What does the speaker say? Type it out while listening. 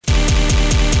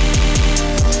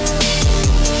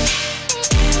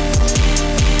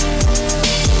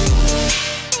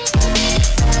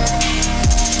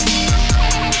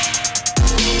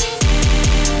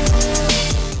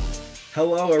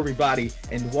Hello, everybody,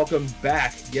 and welcome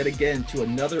back yet again to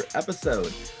another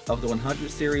episode of the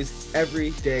 100 Series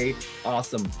Everyday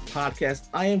Awesome podcast.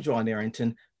 I am John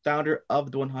Arrington, founder of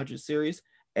the 100 Series,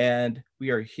 and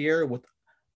we are here with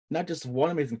not just one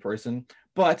amazing person,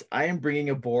 but I am bringing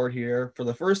aboard here for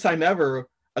the first time ever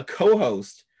a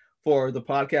co-host for the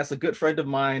podcast, a good friend of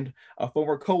mine, a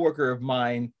former coworker of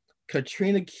mine,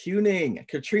 Katrina Kuning.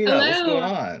 Katrina, Hello. what's going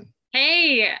on?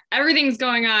 Hey, everything's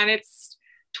going on. It's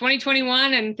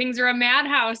 2021 and things are a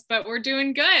madhouse, but we're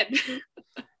doing good.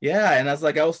 Yeah, and I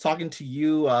was talking to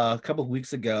you a couple of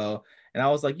weeks ago, and I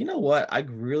was like, you know what? I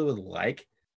really would like,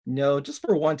 just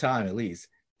for one time at least,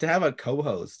 to have a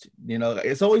co-host.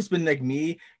 It's always been like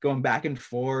me going back and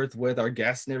forth with our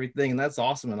guests and everything, and that's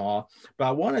awesome and all. But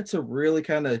I wanted to really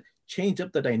kind of change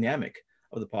up the dynamic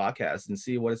of the podcast and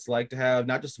see what it's like to have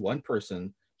not just one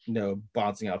person,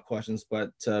 bouncing out questions,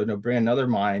 but to bring another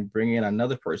mind, bring in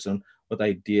another person with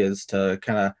ideas to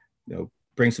kind of,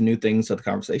 bring some new things to the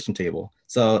conversation table.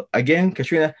 So again,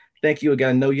 Katrina, thank you again.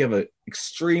 I know you have an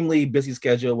extremely busy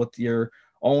schedule with your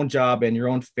own job and your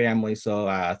own family.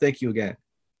 So thank you again.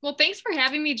 Well, thanks for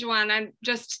having me, Juan. I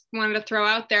just wanted to throw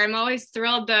out there, I'm always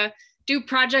thrilled to do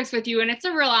projects with you, and it's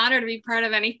a real honor to be part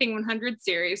of Anything 100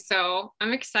 series. So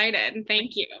I'm excited, and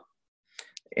thank you.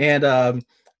 And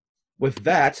with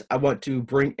that, I want to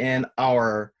bring in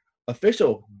our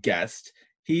official guest.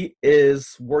 He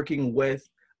is working with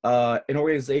an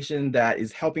organization that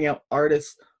is helping out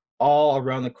artists all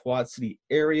around the Quad City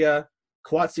area,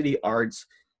 Quad City Arts.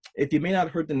 If you may not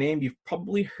have heard the name, you've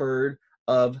probably heard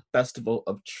of Festival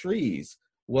of Trees.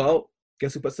 Well,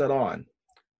 guess who puts that on?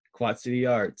 Quad City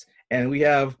Arts. And we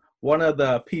have one of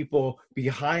the people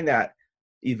behind that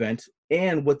event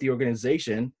and with the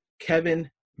organization, Kevin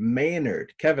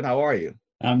Maynard. Kevin, how are you?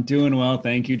 I'm doing well.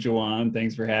 Thank you, Joanne.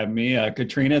 Thanks for having me.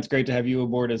 Katrina, it's great to have you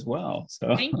aboard as well.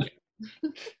 Thank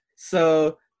you.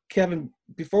 So, Kevin,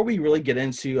 before we really get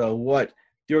into what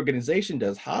the organization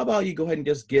does, how about you go ahead and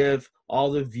just give all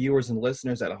the viewers and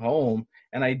listeners at home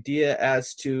an idea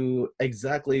as to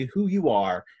exactly who you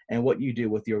are and what you do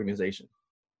with the organization?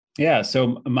 Yeah,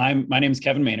 so my name is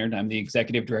Kevin Maynard. I'm the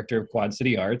executive director of Quad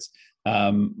City Arts.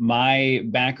 My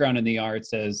background in the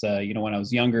arts is, when I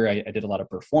was younger, I did a lot of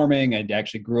performing. I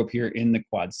actually grew up here in the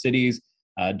Quad Cities,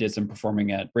 did some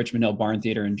performing at Richmond Hill Barn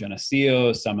Theater in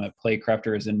Geneseo, some at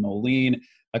Playcrafters in Moline,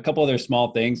 a couple other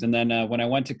small things. And then when I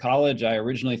went to college, I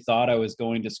originally thought I was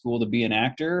going to school to be an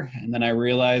actor. And then I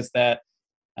realized that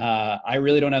I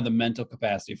really don't have the mental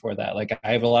capacity for that. Like,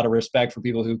 I have a lot of respect for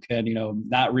people who can,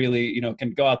 not really,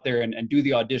 can go out there and do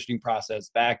the auditioning process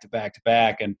back to back to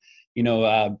back and,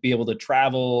 be able to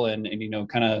travel and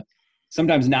kind of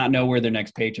sometimes not know where their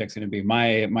next paycheck's going to be.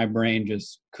 My brain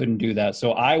just couldn't do that.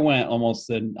 So I went almost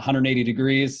 180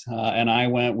 degrees and I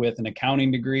went with an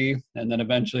accounting degree and then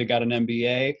eventually got an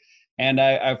MBA. And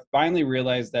I finally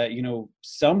realized that,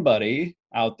 somebody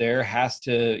out there has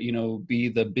to, be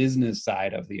the business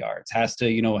side of the arts, has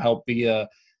to, help be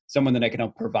someone that I can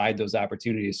help provide those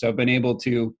opportunities. So I've been able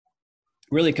to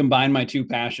really combine my two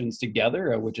passions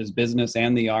together, which is business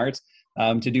and the arts,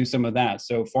 to do some of that.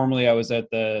 So formerly I was at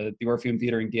the Orpheum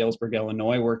Theater in Galesburg,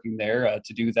 Illinois, working there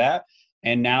to do that.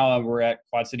 And now we're at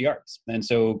Quad City Arts. And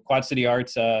so Quad City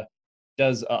Arts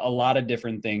does a lot of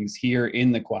different things here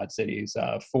in the Quad Cities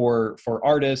for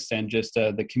artists and just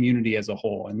the community as a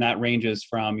whole. And that ranges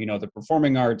from, the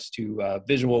performing arts to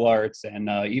visual arts and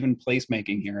even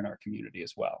placemaking here in our community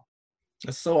as well.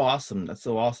 That's so awesome. That's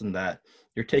so awesome that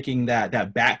you're taking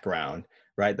that background,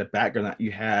 right? The background that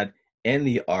you had in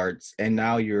the arts, and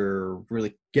now you're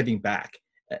really giving back,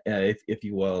 if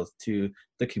you will, to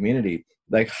the community.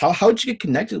 Like, how'd you get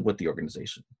connected with the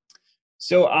organization?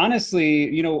 So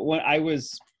honestly, when I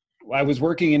was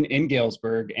working in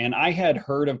Galesburg, and I had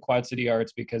heard of Quad City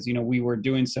Arts because, we were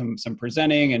doing some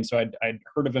presenting. And so I'd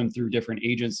heard of them through different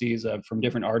agencies from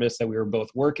different artists that we were both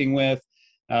working with.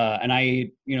 And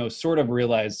I, sort of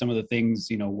realized some of the things,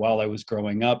 while I was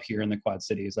growing up here in the Quad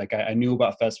Cities. Like I knew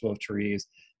about Festival of Trees,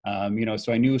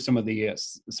 so I knew some of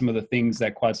the things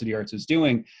that Quad City Arts is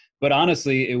doing. But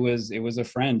honestly, it was a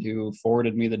friend who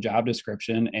forwarded me the job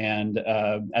description, and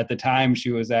at the time,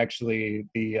 she was actually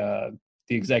the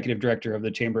executive director of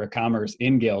the Chamber of Commerce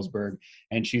in Galesburg,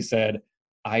 and she said,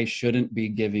 "I shouldn't be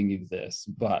giving you this,"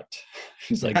 but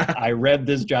she's like, "I read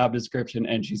this job description,"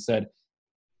 and she said,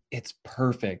 "It's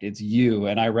perfect. It's you."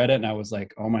 And I read it and I was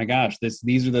like, oh my gosh,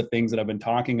 these are the things that I've been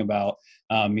talking about.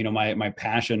 My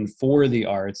passion for the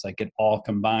arts, like, it all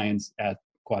combines at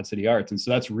Quad City Arts. And so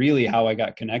that's really how I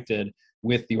got connected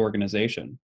with the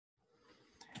organization.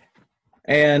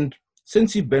 And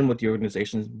since you've been with the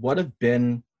organization, what have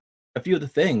been a few of the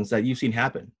things that you've seen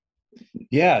happen?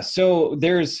 Yeah, so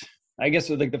there's, I guess,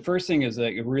 like the first thing is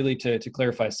like really to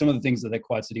clarify some of the things that the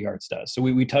Quad City Arts does. So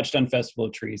we touched on Festival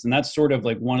of Trees, and that's sort of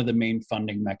like one of the main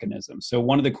funding mechanisms. So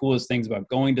one of the coolest things about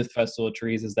going to the Festival of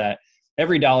Trees is that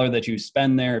every dollar that you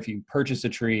spend there, if you purchase a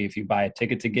tree, if you buy a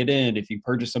ticket to get in, if you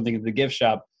purchase something at the gift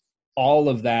shop, all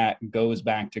of that goes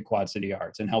back to Quad City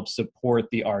Arts and helps support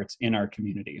the arts in our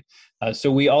community. So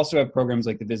we also have programs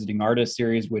like the Visiting Artist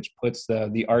Series, which puts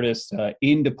the artists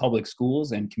into public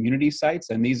schools and community sites.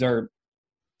 And these are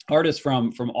artists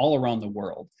from all around the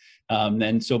world.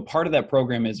 And so part of that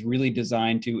program is really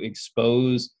designed to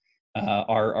expose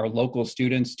our local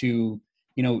students to,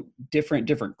 you know,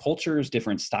 different cultures,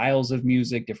 different styles of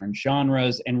music, different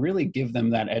genres, and really give them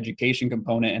that education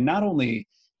component. And not only,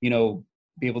 you know,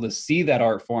 be able to see that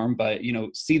art form, but, you know,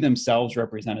 see themselves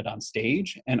represented on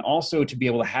stage, and also to be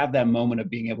able to have that moment of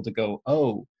being able to go,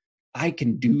 oh, I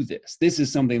can do this. This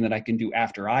is something that I can do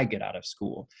after I get out of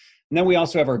school. And then we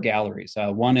also have our galleries,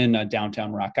 one in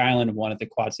downtown Rock Island, one at the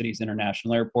Quad Cities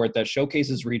International Airport, that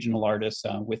showcases regional artists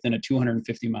within a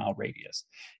 250-mile radius.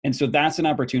 And so that's an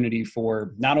opportunity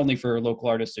for not only for local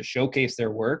artists to showcase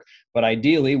their work, but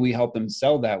ideally we help them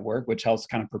sell that work, which helps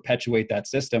kind of perpetuate that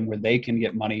system where they can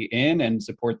get money in and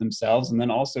support themselves, and then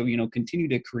also, you know, continue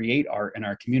to create art in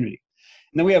our community.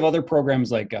 And then we have other programs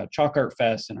like Chalk Art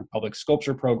Fest and our public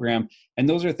sculpture program. And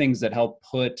those are things that help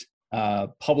put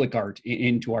public art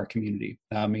into our community,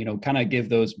 you know, kind of give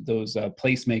those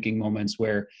placemaking moments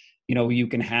where, you know, you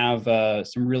can have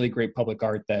some really great public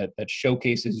art that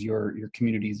showcases your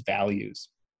community's values.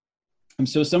 And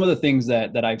so some of the things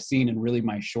that I've seen in really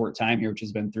my short time here, which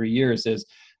has been 3 years, is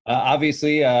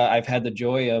obviously I've had the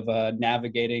joy of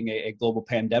navigating a global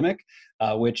pandemic,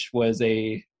 which was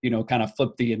you know, kind of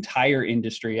flipped the entire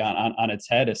industry on its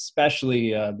head,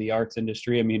 especially the arts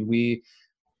industry. I mean, we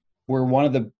were one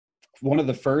of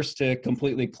the first to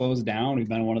completely close down. We've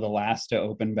been one of the last to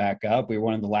open back up. We were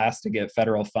one of the last to get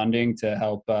federal funding to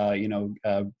help, you know,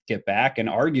 get back. And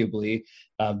arguably,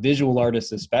 visual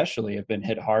artists especially have been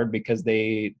hit hard because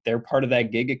they're part of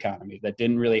that gig economy that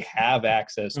didn't really have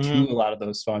access to a lot of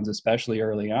those funds, especially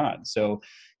early on. So,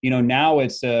 you know, now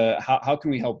it's how can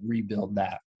we help rebuild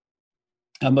that?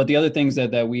 But the other things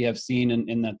that we have seen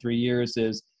in that 3 years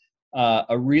is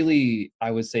a really, I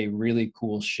would say, really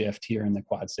cool shift here in the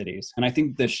Quad Cities. And I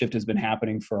think this shift has been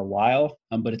happening for a while,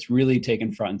 but it's really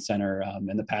taken front and center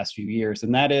in the past few years.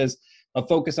 And that is a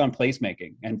focus on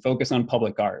placemaking and focus on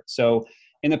public art. So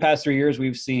in the past 3 years,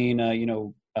 we've seen, you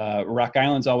know, Rock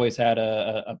Island's always had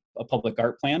a public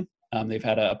art plan. They've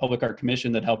had a public art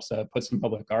commission that helps put some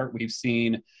public art. We've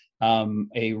seen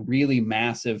a really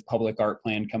massive public art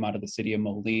plan come out of the city of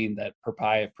Moline that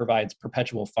provides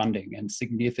perpetual funding and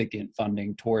significant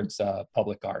funding towards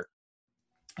public art.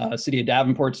 City of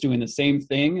Davenport's doing the same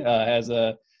thing, has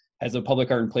a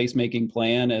public art and placemaking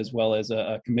plan, as well as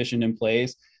a commission in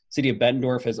place. City of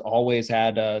Bettendorf has always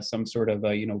had some sort of,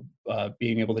 you know,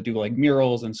 being able to do like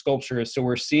murals and sculptures. So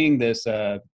we're seeing this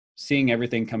seeing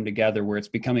everything come together where it's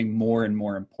becoming more and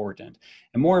more important.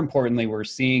 And more importantly, we're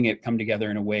seeing it come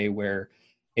together in a way where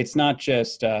it's not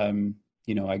just,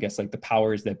 you know, I guess like the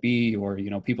powers that be, or, you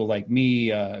know, people like me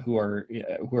who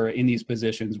are in these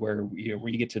positions where, you know,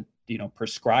 where you get to, you know,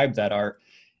 prescribe that art.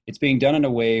 It's being done in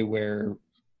a way where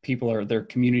their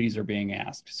communities are being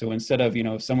asked. So instead of, you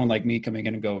know, someone like me coming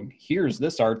in and going, here's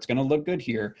this art, it's going to look good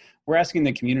here. We're asking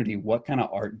the community, what kind of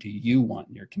art do you want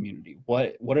in your community?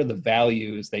 What are the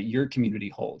values that your community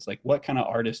holds? Like, what kind of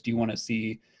artists do you want to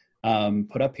see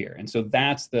put up here? And so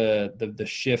that's the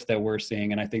shift that we're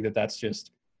seeing. And I think that's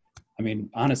just, I mean,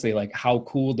 honestly, like how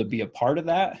cool to be a part of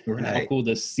that, right. And how cool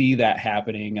to see that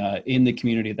happening in the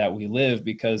community that we live.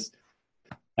 Because,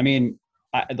 I mean,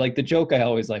 like the joke I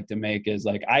always like to make is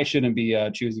like, I shouldn't be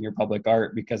choosing your public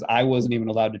art because I wasn't even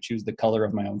allowed to choose the color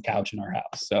of my own couch in our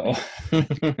house. So,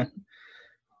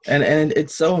 and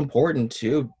it's so important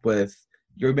too, with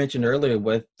you mentioned earlier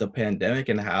with the pandemic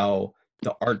and how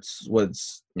the arts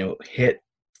was, you know, hit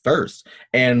first.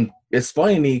 And it's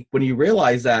funny to me when you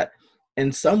realize that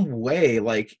in some way,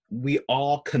 like we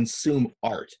all consume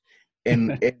art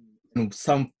in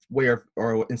some way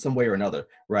or in some way or another,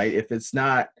 right? If it's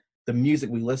not the music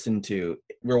we listen to,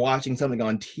 we're watching something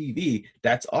on TV,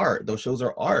 that's art. Those shows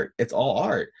are art. It's all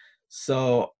art.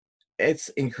 So it's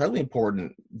incredibly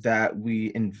important that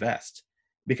we invest,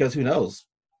 because who knows,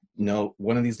 you know,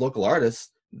 one of these local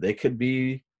artists, they could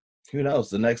be, who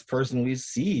knows, the next person we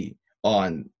see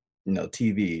on, you know,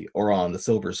 TV or on the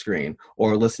silver screen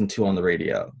or listen to on the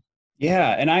radio.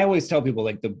 Yeah. And I always tell people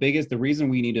like the reason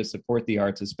we need to support the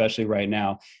arts, especially right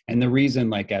now, and the reason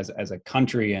like as a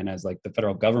country and as like the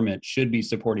federal government should be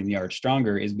supporting the arts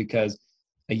stronger is because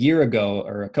a year ago,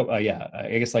 or a couple, I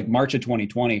guess like March of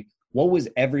 2020, what was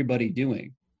everybody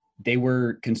doing? They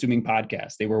were consuming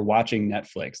podcasts. They were watching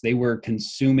Netflix. They were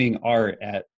consuming art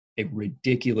at a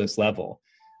ridiculous level.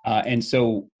 And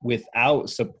so without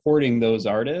supporting those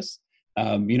artists,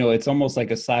 it's almost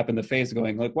like a slap in the face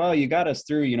going like, well, you got us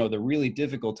through, the really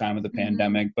difficult time of the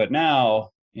pandemic, but now,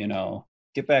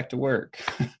 get back to work.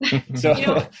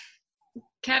 So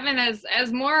Kevin,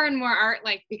 as more and more art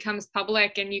like becomes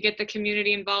public and you get the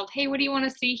community involved, hey, what do you want to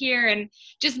see here? And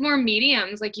just more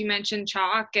mediums, like you mentioned,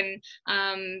 chalk and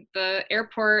the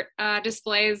airport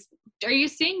displays. Are you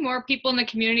seeing more people in the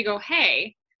community go,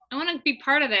 hey, I want to be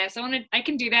part of this. I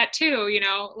can do that too,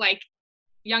 like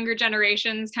younger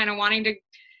generations kind of wanting to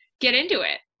get into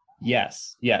it.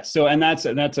 Yes. So, and that's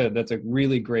a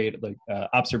really great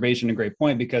observation and great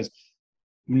point, because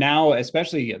now,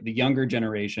 especially the younger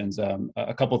generations,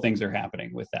 a couple of things are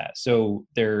happening with that. So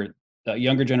the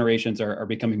younger generations are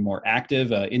becoming more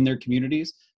active in their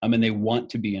communities, and they want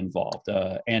to be involved.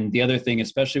 And the other thing,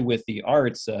 especially with the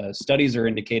arts, studies are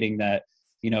indicating that,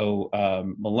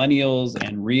 millennials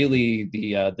and really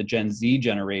the Gen Z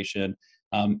generation,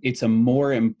 it's a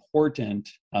more important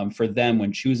for them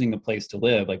when choosing the place to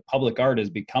live. Like public art is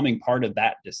becoming part of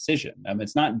that decision.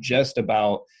 It's not just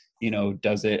about,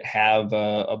 does it have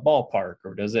a ballpark,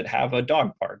 or does it have a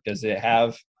dog park? Does it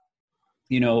have,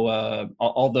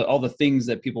 all the things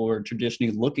that people were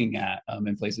traditionally looking at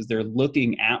in places? They're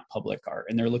looking at public art,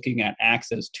 and they're looking at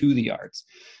access to the arts.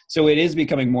 So it is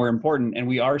becoming more important, and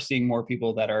we are seeing more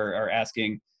people that are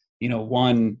asking,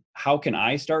 one, how can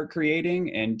I start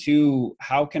creating? And two,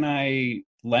 how can I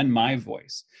lend my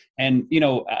voice? And,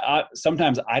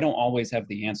 sometimes I don't always have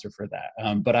the answer for that.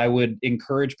 But I would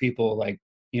encourage people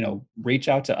reach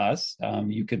out to us.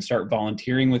 You can start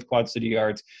volunteering with Quad City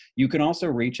Arts. You can also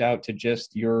reach out to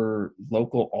just your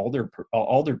local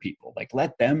alder people.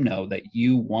 Let them know that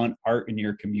you want art in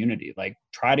your community.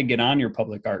 Try to get on your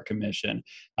public art commission.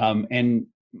 And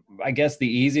I guess the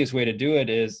easiest way to do it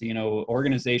is,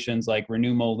 organizations like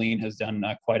Renew Moline has done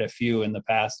quite a few in the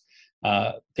past.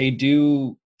 They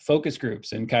do focus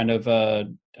groups and kind of,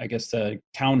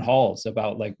 town halls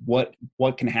about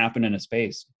what can happen in a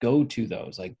space. Go to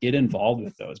those, get involved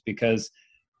with those, because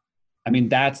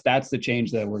that's the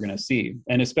change that we're going to see.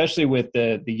 And especially with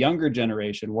the younger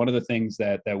generation, one of the things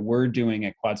that we're doing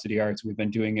at Quad City Arts, we've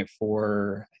been doing it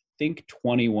for, I think,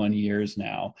 21 years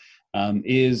now,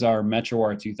 is our Metro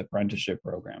Arts Youth Apprenticeship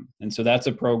Program. And so that's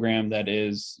a program that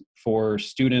is for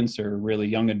students, or really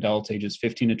young adults ages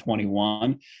 15 to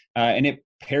 21. And it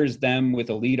pairs them with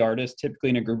a lead artist,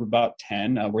 typically in a group of about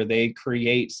 10, where they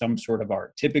create some sort of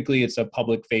art. Typically it's a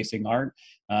public facing art.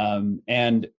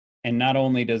 And not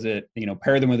only does it,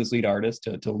 pair them with this lead artist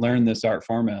to learn this art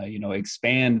form,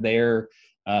 expand their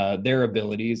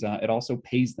abilities, it also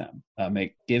pays them.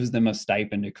 It gives them a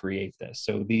stipend to create this.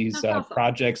 So these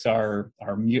projects are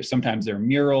sometimes they're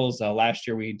murals. Last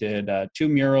year we did 2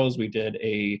 murals. We did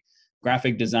a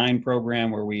graphic design program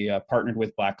where we partnered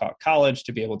with Blackhawk College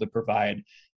to be able to provide,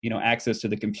 access to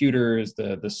the computers,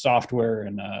 the software,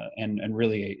 and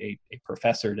really a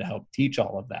professor to help teach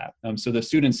all of that. So the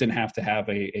students didn't have to have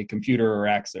a computer or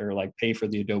access or pay for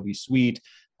the Adobe Suite.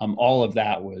 All of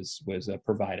that was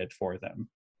provided for them.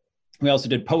 We also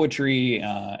did poetry,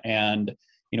 and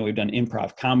we've done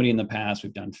improv comedy in the past.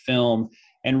 We've done film,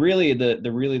 and really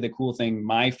the cool thing,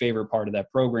 my favorite part of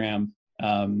that program,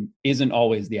 isn't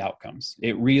always the outcomes.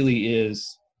 It really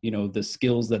is, the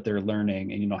skills that they're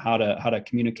learning, and how to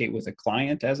communicate with a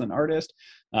client as an artist,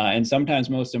 and sometimes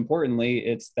most importantly,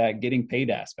 it's that getting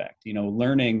paid aspect.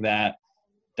 Learning that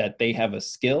they have a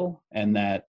skill and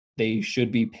that they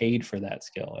should be paid for that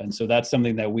skill. And so that's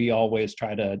something that we always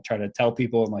try to tell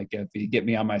people. And if you get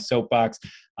me on my soapbox,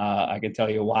 I can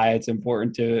tell you why it's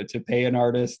important to pay an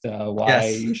artist, why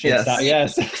you should stop.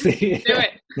 Yes. Do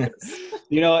it.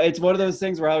 It's one of those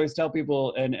things where I always tell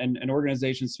people, and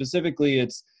organizations specifically,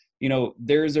 it's,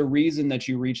 there's a reason that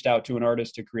you reached out to an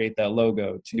artist to create that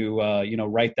logo, to,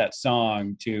 write that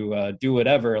song, to do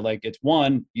whatever. It's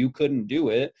one, you couldn't do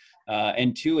it.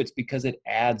 And two, it's because it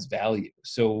adds value.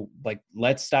 So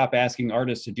let's stop asking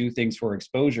artists to do things for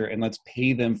exposure, and let's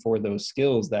pay them for those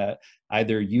skills that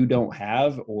either you don't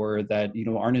have or that,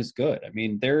 aren't as good.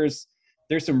 There's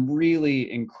some really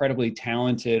incredibly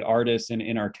talented artists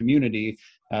in our community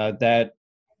that,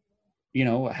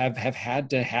 have had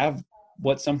to have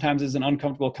what sometimes is an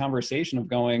uncomfortable conversation of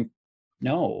going,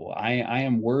 no, I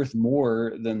am worth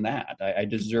more than that. I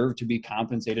deserve to be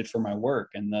compensated for my work.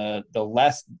 And the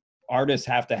less artists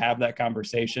have to have that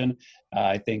conversation,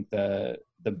 I think the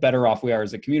better off we are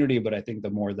as a community, but I think the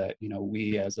more that,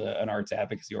 we as an arts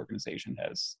advocacy organization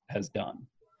has done.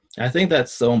 I think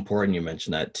that's so important you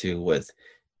mentioned that too with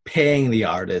paying the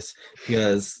artist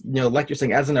because like you're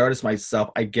saying, as an artist myself,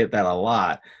 I get that a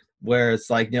lot where it's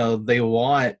like, they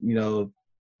want, the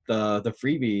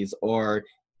freebies, or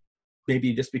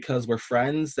maybe just because we're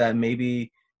friends that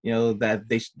maybe that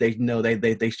they know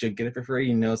they should get it for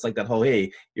free. It's like that whole,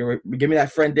 hey, give me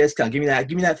that friend discount, give me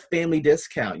that family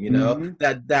discount,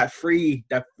 Mm-hmm. that free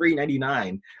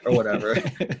 99 or whatever.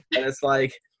 And it's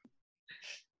like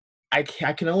I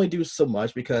can only do so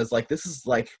much because like this is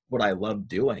like what I love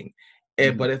doing.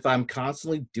 Mm-hmm. But if I'm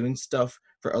constantly doing stuff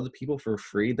for other people for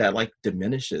free, that like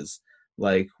diminishes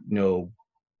like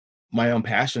my own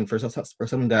passion for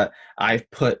something that I've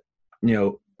put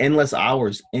endless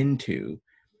hours into.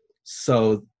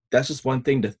 So that's just one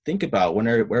thing to think about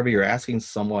whenever you're asking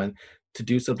someone to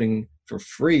do something for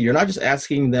free. You're not just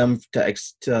asking them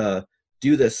to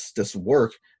do this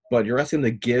work, but you're asking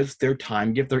them to give their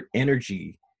time, give their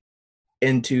energy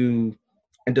into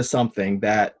something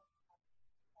that,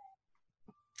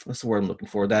 what's the word I'm looking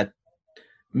for, that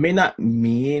may not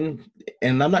mean,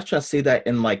 and I'm not trying to say that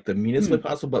in like the meanest way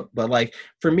possible, but like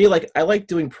for me, like I like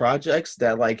doing projects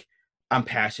that like I'm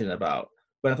passionate about.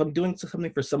 But if I'm doing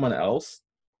something for someone else,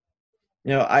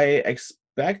 I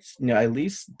expect at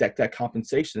least that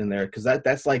compensation in there, because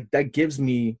that's like that gives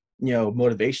me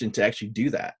motivation to actually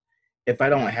do that. If I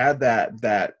don't have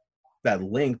that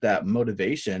link, that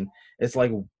motivation, it's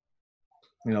like,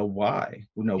 why?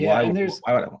 Yeah, Why and would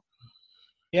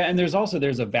I?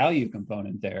 there's a value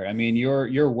component there. I mean,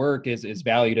 your work is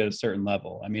valued at a certain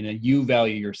level. I mean, you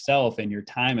value yourself and your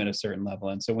time at a certain level.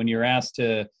 And so when you're asked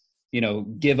to,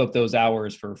 give up those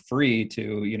hours for free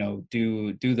to,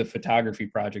 do the photography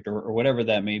project or whatever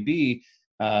that may be,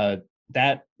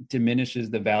 that diminishes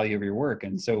the value of your work.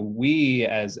 And so we,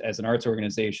 as an arts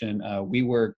organization, we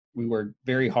work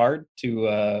very hard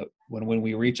to when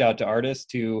we reach out to artists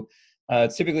to.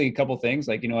 It's typically a couple things,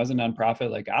 like, as a nonprofit,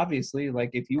 like obviously, like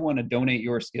if you want to donate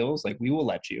your skills, like we will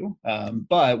let you.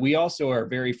 But we also are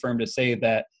very firm to say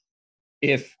that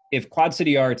if Quad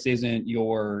City Arts isn't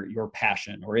your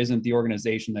passion or isn't the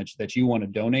organization that you want to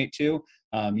donate to,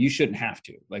 you shouldn't have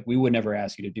to. Like we would never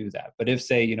ask you to do that. But if,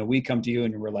 say, we come to you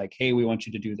and we're like, hey, we want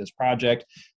you to do this project,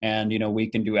 and we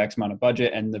can do X amount of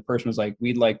budget, and the person was like,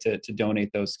 we'd like to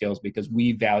donate those skills because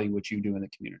we value what you do in the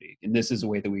community, and this is a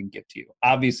way that we can give to you.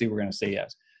 Obviously, we're going to say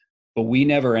yes, but we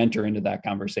never enter into that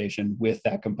conversation with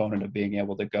that component of being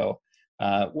able to go,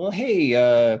 well, hey,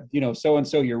 so and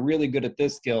so, you're really good at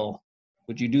this skill.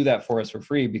 Would you do that for us for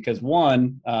free? Because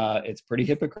one, it's pretty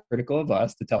hypocritical of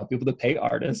us to tell people to pay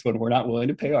artists when we're not willing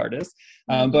to pay artists.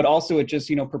 But also it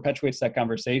just, perpetuates that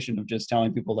conversation of just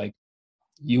telling people like,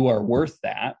 you are worth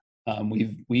that.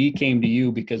 We came to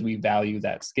you because we value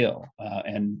that skill.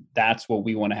 And that's what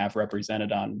we want to have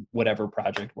represented on whatever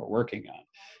project we're working on.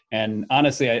 And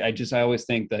honestly, I always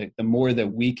think that the more that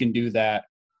we can do that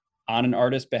on an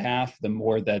artist's behalf, the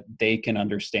more that they can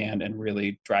understand and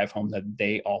really drive home that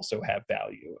they also have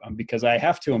value. Because I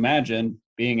have to imagine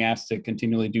being asked to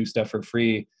continually do stuff for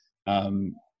free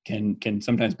can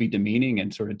sometimes be demeaning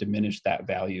and sort of diminish that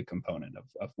value component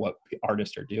of what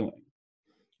artists are doing.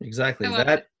 Exactly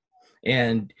that.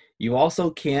 And you also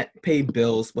can't pay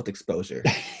bills with exposure.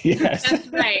 Yes. That's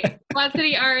right. Quad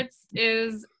City Arts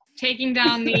is taking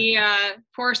down the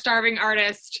poor starving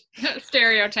artist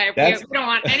stereotype. We don't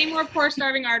want any more poor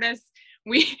starving artists.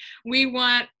 We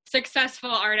want successful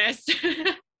artists.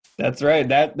 That's right.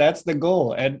 That's the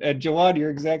goal. And Jawad, you're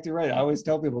exactly right. I always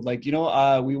tell people like,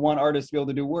 we want artists to be able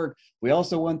to do work. We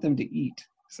also want them to eat.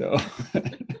 So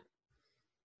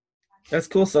that's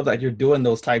cool stuff that you're doing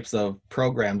those types of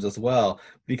programs as well,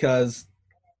 because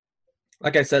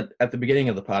like I said at the beginning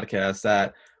of the podcast,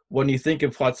 that when you think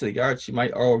of Quad City Arts, you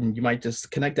might just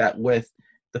connect that with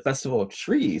the Festival of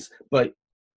Trees, but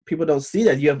people don't see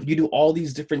that you do all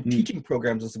these different teaching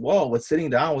programs as well, with sitting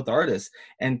down with artists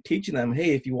and teaching them,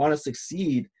 hey, if you want to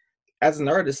succeed as an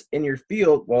artist in your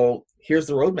field, well, here's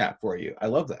the roadmap for you. I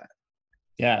love that.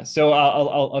 Yeah, so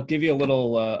I'll give you a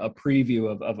little a preview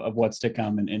of what's to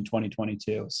come in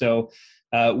 2022. So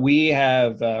we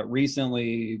have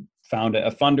recently found a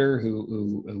funder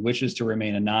who wishes to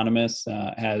remain anonymous,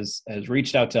 has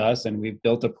reached out to us, and we've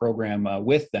built a program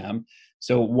with them.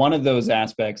 So one of those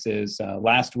aspects is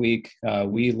last week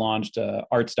we launched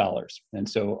Arts Dollars. And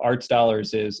so Arts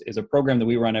Dollars is a program that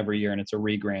we run every year, and it's a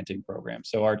re-granting program.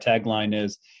 So our tagline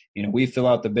is, we fill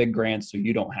out the big grants so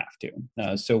you don't have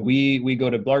to. So we go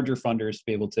to larger funders to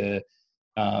be able to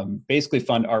basically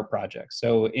fund art projects.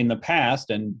 So in the past,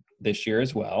 and this year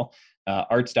as well,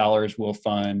 arts dollars will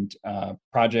fund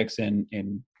projects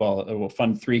well, it will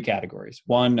fund 3 categories.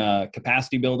 One,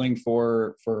 capacity building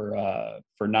for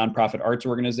nonprofit arts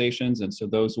organizations. And so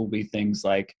those will be things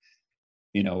like,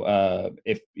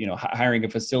 hiring a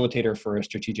facilitator for a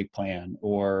strategic plan,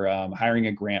 or hiring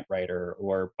a grant writer,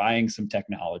 or buying some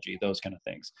technology, those kind of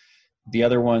things. The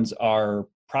other ones are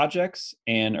projects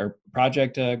or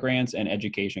project grants and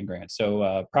education grants.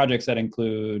 So projects that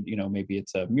include, maybe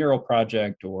it's a mural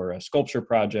project or a sculpture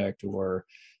project, or,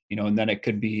 and then it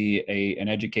could be an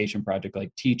education project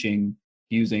like teaching,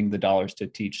 using the dollars to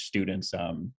teach students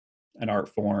an art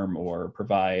form or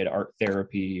provide art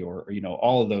therapy, or,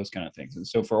 all of those kind of things. And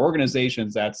so for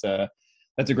organizations, that's a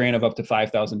grant of up to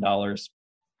 $5,000.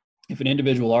 If an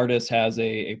individual artist has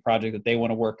a project that they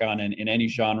want to work on in any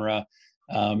genre,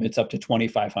 it's up to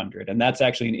 $2,500. And that's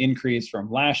actually an increase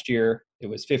from last year. It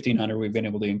was $1,500. We've been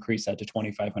able to increase that to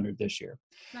 $2,500 this year.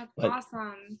 That's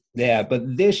awesome. Yeah,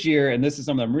 but this year, and this is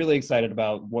something I'm really excited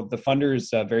about, what the funder is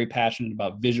very passionate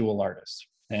about, visual artists.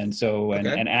 And so,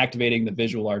 and activating the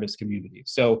visual artist community.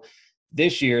 So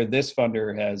this year, this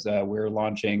funder we're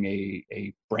launching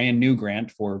a brand new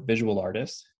grant for visual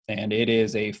artists, and it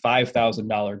is a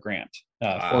 $5,000 grant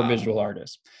for visual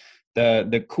artists.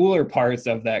 The cooler parts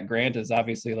of that grant is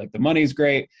obviously like the money's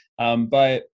great,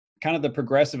 but kind of the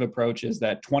progressive approach is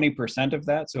that 20% of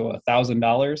that, so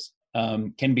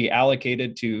 $1,000, can be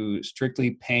allocated to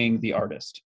strictly paying the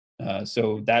artist.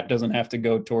 So that doesn't have to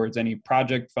go towards any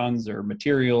project funds or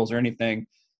materials or anything.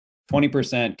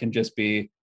 20% can just be,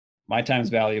 my time's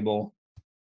valuable,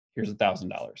 here's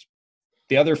 $1,000.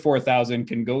 The other 4,000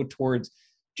 can go towards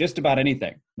just about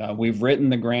anything. We've written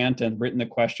the grant and written the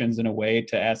questions in a way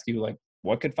to ask you, like,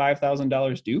 what could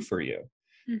 $5,000 do for you?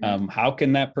 Mm-hmm. How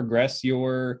can that progress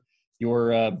your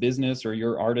business or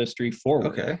your artistry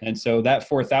forward? Okay. And so that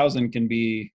 4,000 can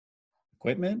be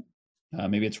equipment.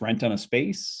 Maybe it's rent on a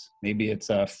space. Maybe it's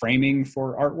framing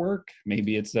for artwork.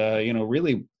 Maybe it's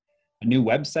really a new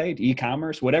website,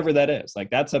 e-commerce, whatever that is. Like,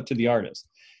 that's up to the artist.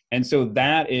 And so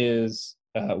that is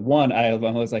one. I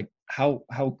was like, how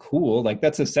cool. Like,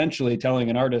 that's essentially telling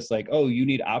an artist, like, oh, you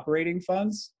need operating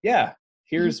funds? Yeah,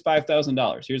 here's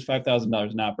 $5,000. Here's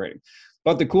 $5,000 in operating.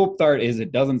 But the cool part is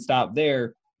it doesn't stop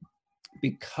there,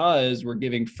 because we're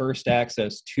giving first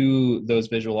access to those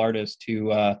visual artists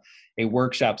to a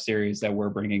workshop series that we're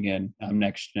bringing in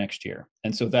next year.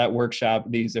 And so that workshop,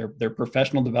 they're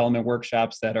professional development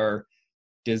workshops that are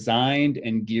designed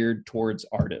and geared towards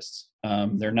artists.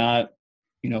 They're not,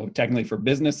 technically for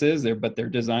businesses, but they're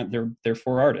designed, they're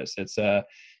for artists. It's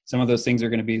some of those things are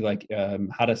going to be like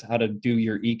how to do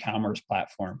your e-commerce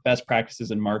platform, best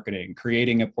practices in marketing,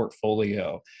 creating a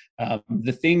portfolio,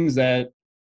 the things that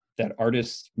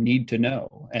artists need to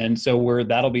know. And so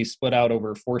that'll be split out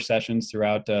over 4 sessions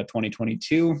throughout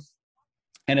 2022.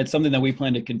 And it's something that we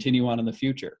plan to continue on in the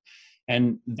future.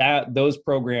 And those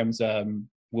programs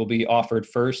will be offered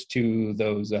first to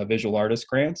those visual artist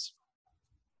grants.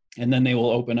 And then they will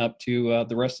open up to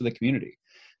the rest of the community.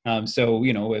 So,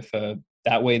 if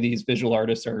that way these visual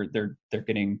artists they're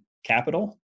getting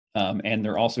capital, and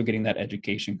they're also getting that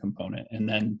education component. And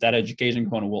then that education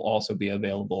component will also be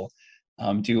available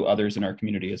to others in our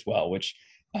community as well, which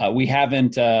we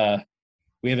haven't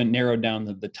narrowed down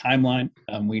the timeline.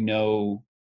 We know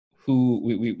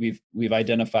who we've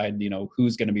identified,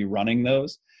 who's going to be running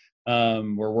those.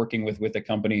 We're working with a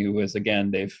company who is,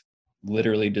 again, they've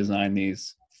literally designed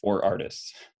these for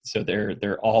artists. So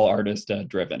they're all artist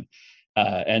driven.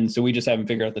 And so we just haven't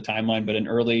figured out the timeline, but in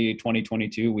early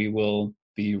 2022, we will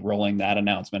be rolling that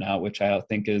announcement out, which I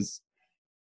think is,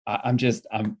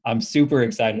 I'm super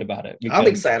excited about it. Because, I'm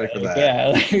excited for that.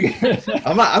 Yeah.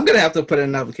 I'm going to have to put in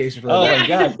an application for that. Oh my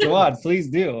God, go on, please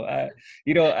do. I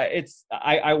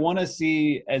want to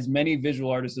see as many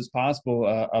visual artists as possible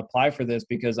apply for this,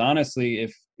 because honestly,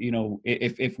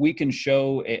 if we can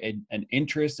show an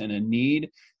interest and a need,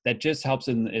 that just helps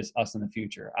us in the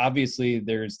future. Obviously,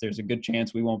 there's a good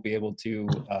chance we won't be able to,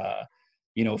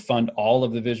 fund all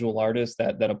of the visual artists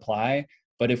that apply.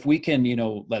 But if we can,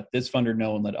 let this funder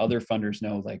know and let other funders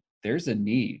know, like, there's a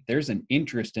need, there's an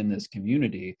interest in this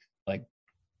community, like,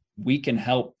 we can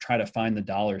help try to find the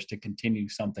dollars to continue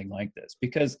something like this.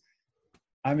 Because,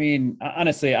 I mean,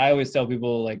 honestly, I always tell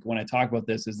people, like, when I talk about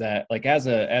this, is that, like, as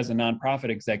a nonprofit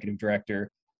executive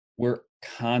director, we're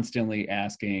constantly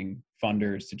asking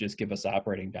funders to just give us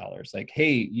operating dollars. Like,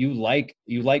 hey, you like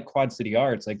Quad City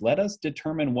Arts, like, let us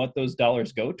determine what those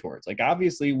dollars go towards. Like,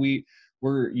 obviously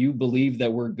you believe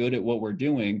that we're good at what we're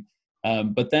doing.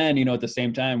 But then, at the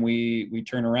same time, we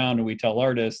turn around and we tell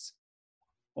artists,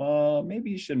 well,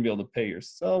 maybe you shouldn't be able to pay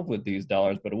yourself with these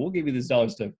dollars, but we'll give you these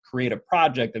dollars to create a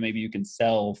project that maybe you can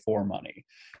sell for money.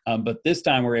 But this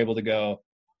time we're able to go,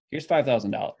 here's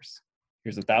 $5,000.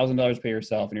 Here's $1,000 to pay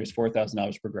yourself, and here's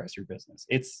 $4,000 to progress your business.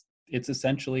 It's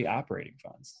essentially operating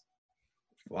funds.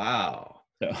 Wow.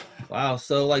 So, wow.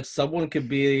 So like someone could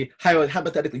be,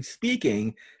 hypothetically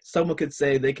speaking, someone could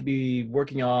say they could be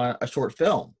working on a short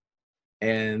film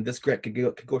and this grant could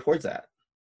go towards that.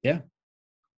 Yeah.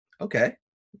 Okay.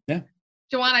 Yeah.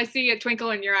 Jawan, I see a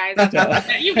twinkle in your eyes.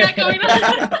 That you've got going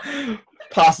on.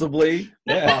 Possibly.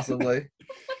 Yeah. Possibly.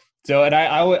 So, and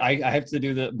I have to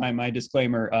do my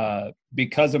disclaimer,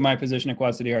 because of my position at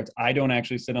Quad City Arts, I don't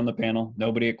actually sit on the panel.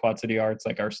 Nobody at Quad City Arts,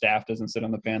 like our staff, doesn't sit on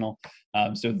the panel.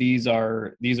 So these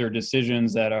are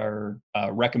decisions that are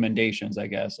recommendations, I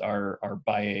guess, are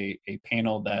by a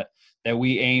panel that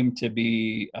we aim to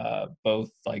be both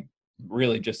like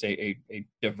really just a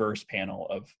diverse panel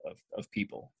of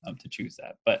people to choose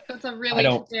that. But so it's a really I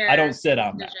don't sit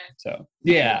on that. So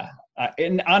yeah.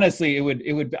 And honestly, it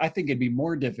would, I think it'd be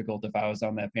more difficult if I was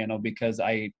on that panel, because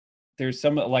there's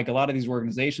some, like a lot of these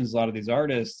organizations, a lot of these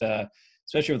artists,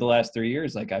 especially over the last 3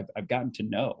 years, like I've gotten to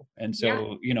know. And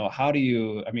so, how do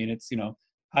you, I mean, it's,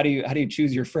 how do you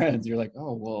choose your friends? You're like,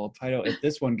 oh, well, if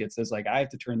this one gets this, like I have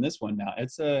to turn this one down.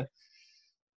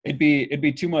 It'd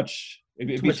be too much.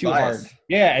 It'd be too hard.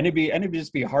 Yeah. And it'd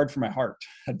just be hard for my heart.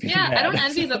 Yeah. I don't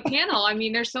envy the panel. I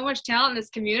mean, there's so much talent in this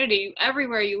community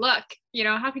everywhere you look,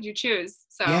 how could you choose?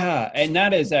 So yeah. And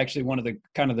that is actually one of the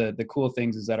kind of the cool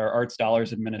things, is that our Arts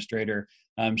Dollars administrator,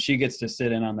 she gets to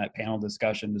sit in on that panel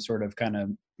discussion to sort of kind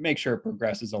of make sure it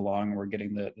progresses along and we're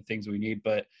getting the things we need.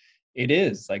 But it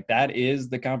is like, that is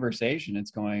the conversation.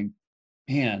 It's going,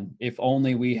 man, if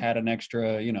only we had an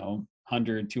extra,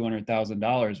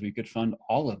 $100,000-$200,000, we could fund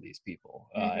all of these people,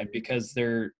 and because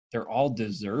they're all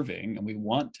deserving, and we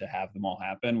want to have them all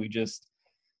happen. We just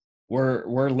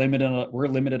we're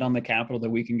limited on the capital that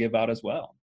we can give out as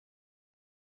well.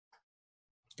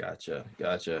 Gotcha.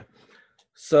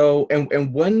 So,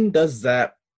 and when does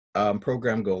that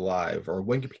program go live, or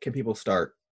when can people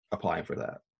start applying for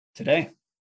that? Today.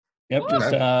 Yep,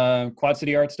 just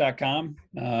quadcityarts.com.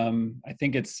 I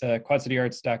think it's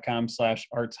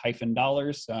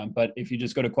quadcityarts.com/arts-dollars. But if you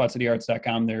just go to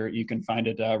quadcityarts.com, there you can find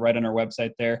it right on our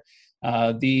website there.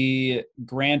 The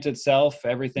grant itself,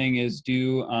 everything is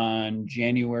due on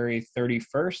January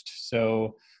 31st.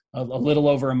 So a little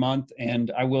over a month. And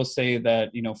I will say that,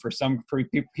 for some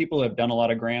people who have done a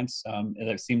lot of grants,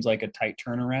 it seems like a tight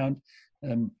turnaround.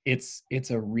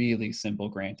 It's a really simple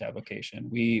grant application.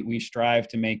 We strive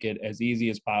to make it as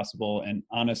easy as possible. And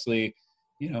honestly,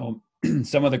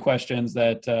 some of the questions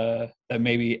that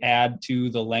maybe add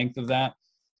to the length of that,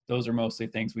 those are mostly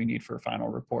things we need for final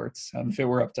reports. If it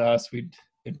were up to us,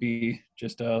 it'd be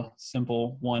just a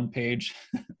simple 1-page,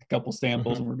 a couple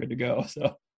samples, and we're good to go.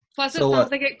 So plus, it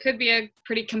sounds like it could be a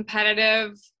pretty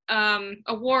competitive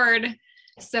award.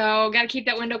 So got to keep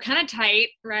that window kind of tight,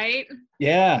 right?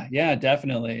 Yeah,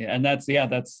 definitely. And that's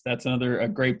another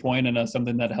great point, and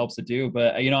something that helps to do.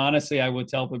 But, honestly, I would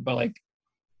tell people, like,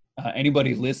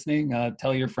 anybody listening,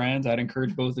 tell your friends. I'd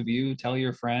encourage both of you, tell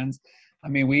your friends. I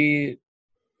mean, we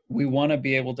want to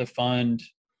be able to fund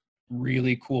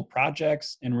really cool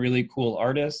projects and really cool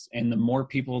artists. And the more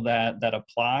people that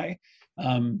apply,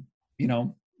 the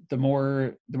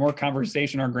more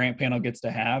conversation our grant panel gets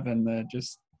to have, and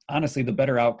honestly, the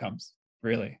better outcomes,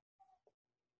 really.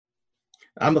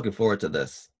 I'm looking forward to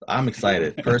this. I'm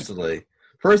excited. Personally,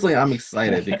 I'm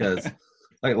excited because,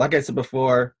 like I said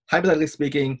before, hypothetically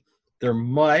speaking, there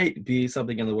might be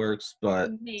something in the works,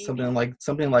 but something like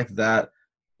that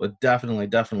would definitely,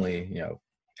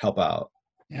 help out.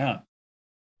 Yeah.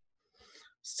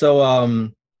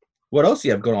 So, what else do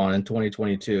you have going on in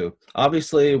 2022?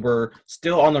 Obviously, we're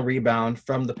still on the rebound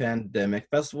from the pandemic.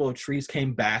 Festival of Trees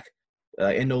came back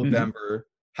in November.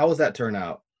 How was that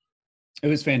turnout? It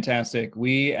was fantastic.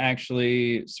 We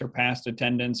actually surpassed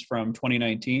attendance from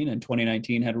 2019, and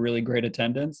 2019 had really great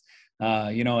attendance.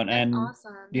 And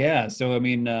awesome. Yeah. So, I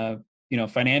mean,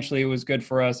 financially it was good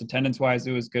for us. Attendance wise,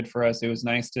 it was good for us. It was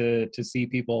nice to see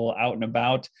people out and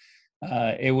about.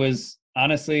 It was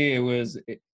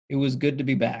good to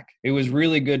be back. It was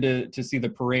really good to see the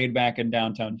parade back in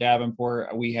downtown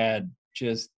Davenport. We had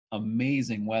just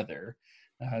amazing weather.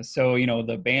 So,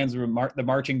 the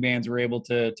marching bands were able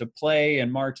to play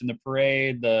and march in the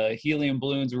parade. The helium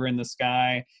balloons were in the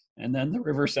sky, and then the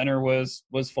River Center was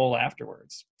full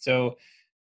afterwards. So,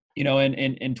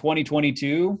 in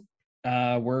 2022,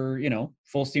 we're,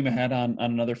 full steam ahead on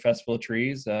another Festival of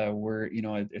Trees.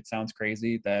 It sounds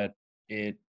crazy that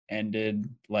it ended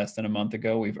less than a month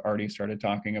ago. We've already started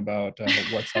talking about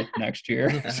what's up next year.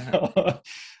 So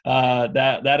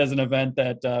that is an event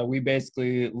that we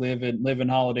basically live in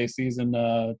holiday season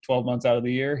 12 months out of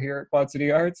the year here at Quad City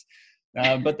Arts.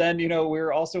 But then,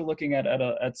 we're also looking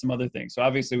at some other things. So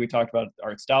obviously we talked about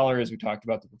Arts Dollars, we talked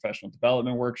about the professional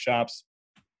development workshops.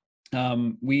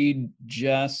 We're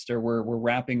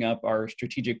wrapping up our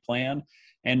strategic plan,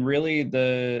 and really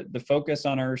the focus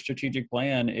on our strategic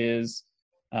plan is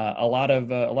a lot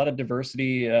of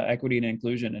diversity, equity, and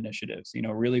inclusion initiatives.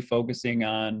 Really focusing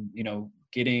on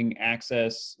getting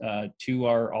access to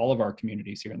all of our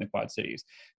communities here in the Quad Cities.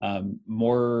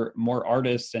 More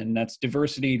artists, and that's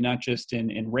diversity not just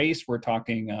in race. We're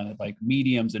talking like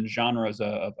mediums and genres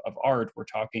of art. We're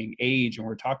talking age, and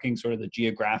we're talking sort of the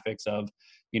geographics of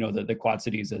the Quad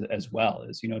Cities as well,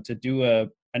 is to do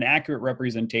an accurate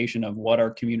representation of what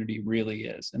our community really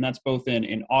is, and that's both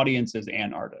in audiences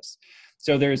and artists.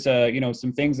 So there's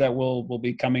some things that will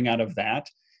be coming out of that,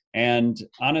 and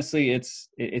honestly, it's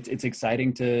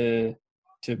exciting to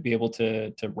be able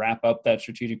to wrap up that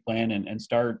strategic plan and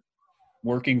start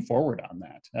working forward on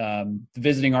that. The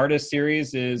Visiting Artist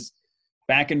series is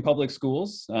back in public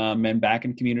schools and back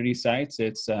in community sites.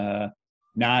 It's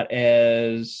not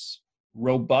as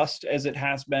robust as it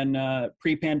has been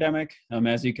pre-pandemic.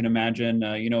 As you can imagine,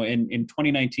 in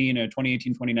 2019 or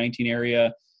 2018, 2019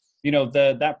 area,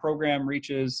 that program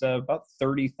reaches about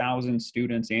 30,000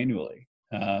 students annually.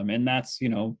 And that's,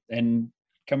 and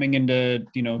coming into,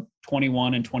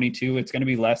 21 and 22, it's going to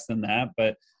be less than that.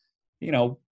 But,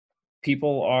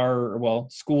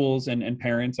 schools and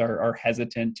parents are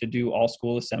hesitant to do all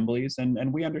school assemblies,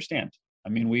 and we understand. I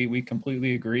mean, we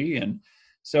completely agree. And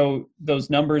so those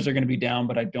numbers are going to be down,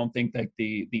 but I don't think that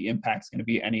the impact's going to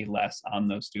be any less on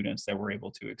those students that were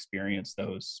able to experience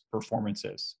those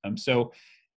performances. So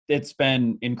it's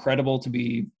been incredible to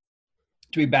be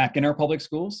back in our public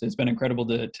schools. It's been incredible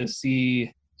to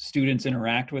see students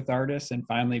interact with artists and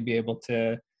finally be able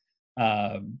to,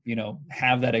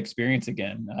 have that experience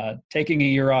again. Taking a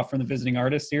year off from the Visiting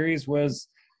Artist series was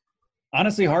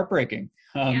honestly heartbreaking.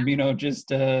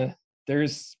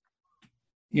 There's,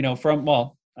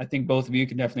 I think both of you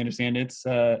can definitely understand it's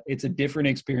a different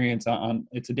experience on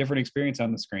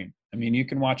the screen. I mean, you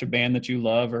can watch a band that you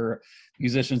love or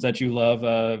musicians that you love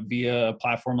via a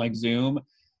platform like Zoom,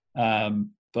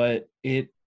 but it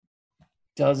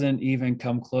doesn't even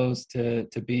come close to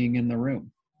being in the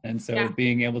room. And so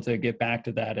being able to get back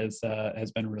to that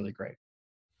has been really great.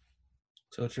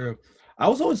 So true. I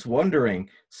was always wondering,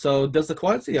 so does the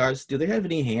Quad City Arts, do they have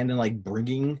any hand in like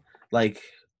bringing like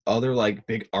other like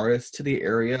big artists to the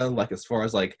area, like as far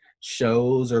as like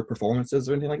shows or performances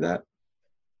or anything like that?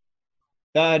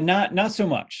 Not so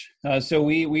much. So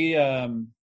we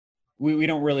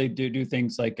don't really do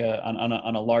things like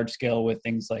on a large scale with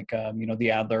things like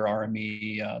the Adler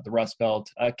RME, the Rust Belt.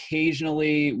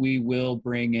 Occasionally we will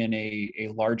bring in a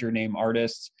larger name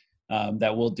artist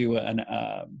that will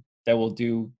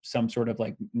do some sort of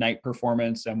like night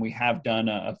performance, and we have done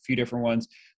a few different ones,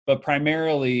 but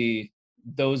primarily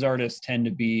those artists tend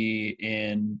to be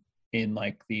in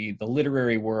like the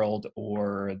literary world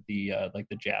or the like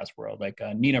the jazz world, like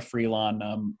Nina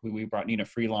Freelon. We brought Nina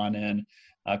Freelon in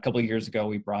a couple of years ago.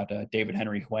 We brought David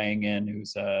Henry Huang in,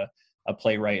 who's a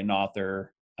playwright and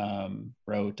author.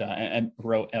 Wrote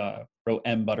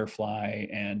M Butterfly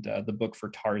and the book for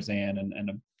Tarzan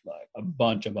and a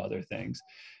bunch of other things.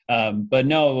 But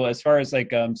no, as far as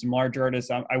like some large artists,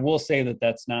 I will say that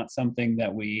that's not something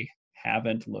that we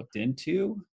haven't looked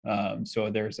into. So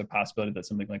there's a possibility that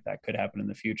something like that could happen in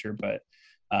the future. But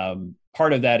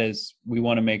part of that is we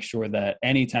want to make sure that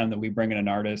anytime that we bring in an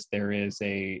artist, there is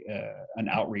an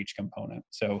outreach component.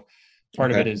 So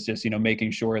part of it is just,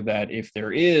 making sure that if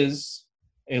there is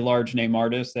a large name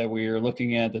artist that we are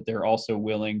looking at, that they're also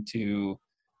willing to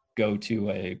go to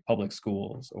a public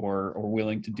schools or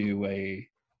willing to do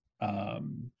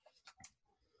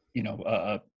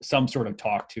some sort of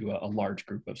talk to a large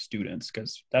group of students,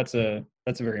 because that's a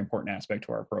very important aspect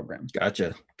to our program.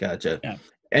 Gotcha. Yeah.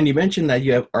 And you mentioned that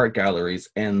you have art galleries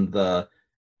in the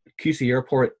QC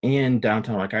Airport and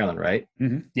downtown Rock Island, right?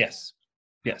 Mm-hmm. Yes.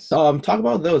 So talk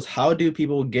about those. How do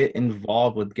people get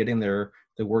involved with getting their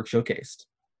work showcased?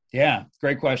 Yeah,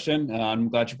 great question. I'm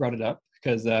glad you brought it up,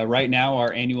 because right now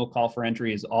our annual call for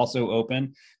entry is also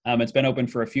open. It's been open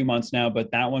for a few months now,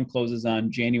 but that one closes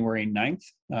on January 9th.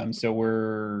 So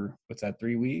we're,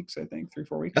 3 weeks, I think,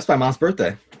 3-4 weeks? That's my mom's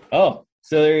birthday. Oh,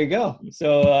 so there you go.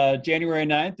 So January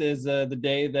 9th is the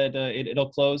day that it'll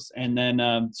close. And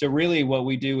then, so really what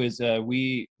we do is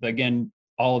again,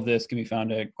 all of this can be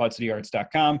found at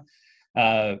quadcityarts.com.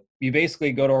 You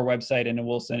basically go to our website and it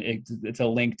will send it's a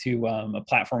link to a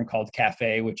platform called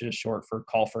Cafe, which is short for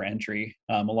call for entry.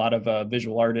 A lot of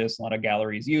visual artists, a lot of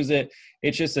galleries use it.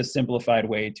 It's just a simplified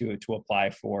way to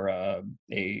apply for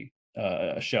a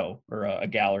show or a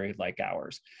gallery like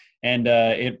ours.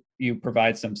 And you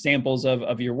provide some samples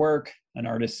of your work, an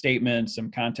artist statement,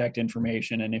 some contact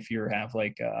information, and if you have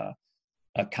like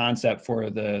a concept for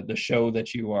the show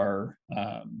that you are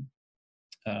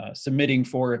submitting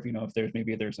for,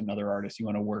 if there's another artist you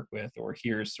want to work with, or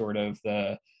here's sort of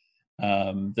the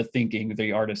thinking,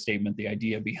 the artist statement, the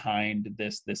idea behind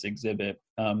this exhibit.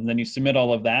 Then you submit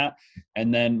all of that,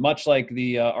 and then much like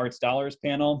the Arts Dollars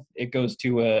panel, it goes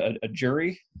to a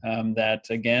jury that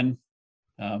again,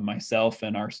 myself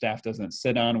and our staff doesn't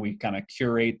sit on. We kind of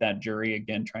curate that jury,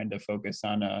 again trying to focus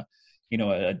on a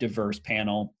diverse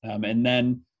panel, and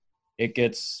then it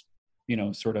gets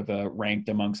sort of ranked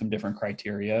among some different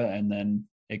criteria, and then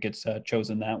it gets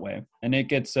chosen that way. And it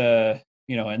gets and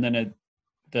then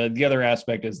the other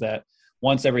aspect is that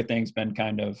once everything's been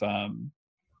kind of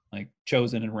like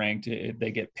chosen and ranked,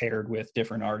 they get paired with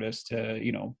different artists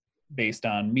to based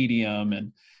on medium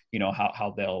and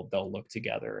how they'll look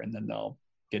together, and then they'll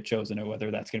get chosen, or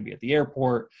whether that's going to be at the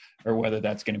airport or whether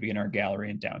that's going to be in our gallery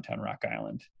in downtown Rock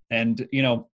Island. And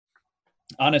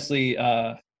honestly,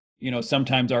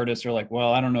 sometimes artists are like,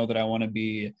 well, I don't know that I want to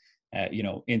be at,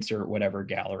 insert whatever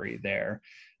gallery there.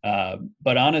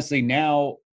 But honestly,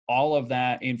 now all of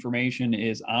that information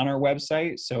is on our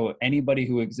website. So anybody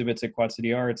who exhibits at Quad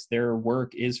City Arts, their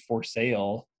work is for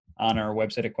sale on our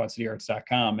website at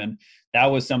quadcityarts.com. And that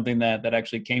was something that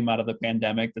actually came out of the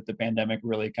pandemic, that the pandemic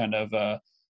really kind of,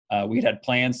 we'd had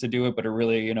plans to do it, but it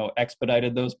really,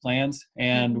 expedited those plans.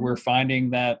 And we're finding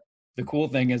that the cool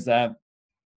thing is that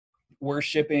we're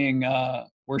shipping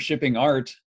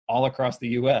art all across the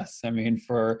U.S. I mean,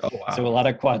 so a lot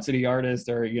of Quad City artists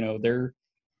are,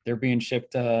 they're being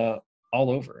shipped all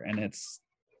over, and it's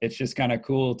just kind of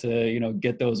cool to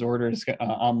get those orders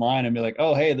online and be like,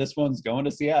 oh, hey, this one's going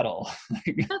to Seattle.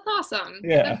 That's awesome.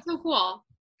 Yeah, that's so cool.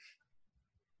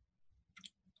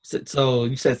 So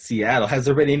you said Seattle. Has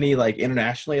there been any like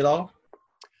internationally at all?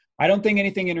 I don't think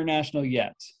anything international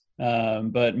yet.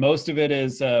 But most of it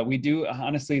is, we do,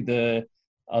 honestly, there's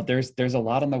a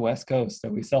lot on the West Coast. So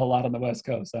we sell a lot on the West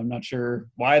Coast. I'm not sure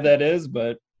why that is,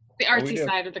 but the artsy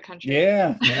side of the country.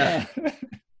 Yeah.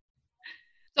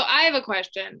 So I have a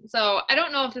question. So I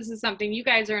don't know if this is something you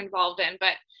guys are involved in,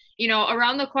 but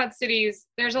around the Quad Cities,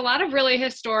 there's a lot of really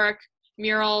historic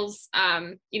murals,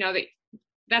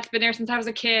 that's been there since I was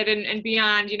a kid and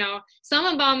beyond. Some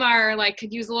of them are like,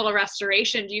 could use a little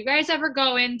restoration. Do you guys ever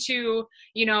go into,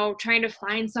 trying to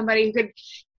find somebody who could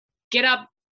get up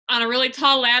on a really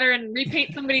tall ladder and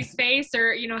repaint somebody's face,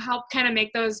 or, help kind of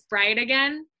make those bright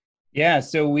again? Yeah.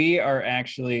 So we are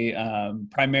actually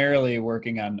primarily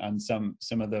working on some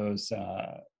of those,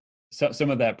 some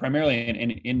of that primarily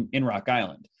in Rock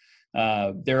Island.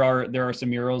 There are some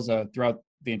murals throughout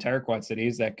the entire Quad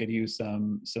Cities that could use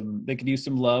some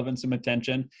love and some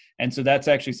attention. And so that's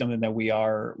actually something that we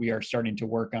are starting to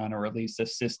work on, or at least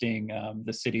assisting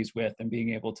the cities with, and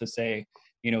being able to say,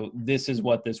 this is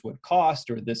what this would cost,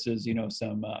 or this is,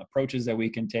 some approaches that we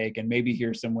can take, and maybe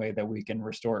here's some way that we can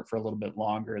restore it for a little bit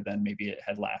longer than maybe it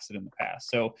had lasted in the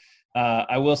past. So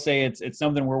I will say it's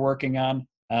something we're working on,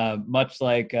 much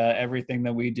like everything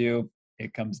that we do.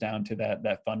 It comes down to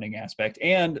that funding aspect,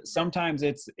 and sometimes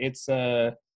it's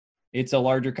a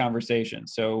larger conversation.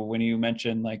 So when you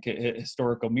mention like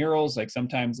historical murals, like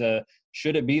sometimes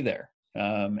should it be there?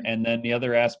 And then the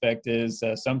other aspect is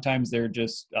sometimes they're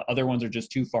just other ones are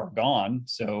just too far gone.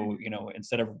 So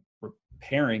instead of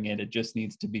repairing it, it just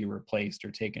needs to be replaced or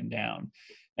taken down.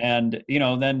 And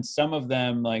then some of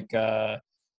them, like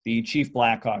the Chief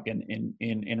Blackhawk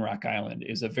in Rock Island,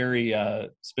 is a very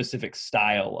specific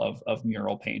style of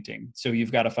mural painting. So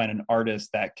you've got to find an artist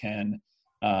that can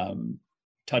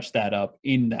touch that up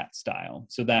in that style.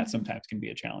 So that sometimes can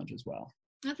be a challenge as well.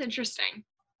 That's interesting.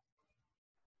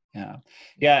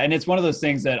 Yeah. And it's one of those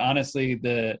things that honestly,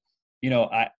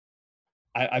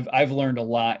 I've learned a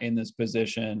lot in this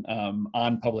position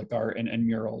on public art and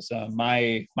murals.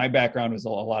 My background was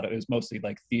it was mostly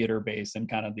like theater based and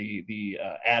kind of the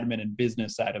admin and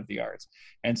business side of the arts.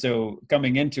 And so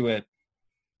coming into it,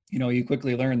 you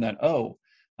quickly learn that,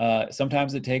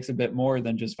 sometimes it takes a bit more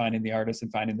than just finding the artist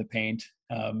and finding the paint.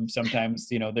 Sometimes,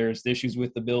 there's issues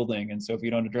with the building. And so if you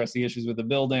don't address the issues with the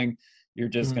building, you're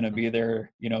just going to be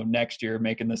there, next year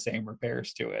making the same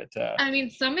repairs to it. I mean,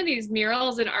 some of these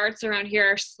murals and arts around here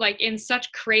are like in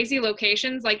such crazy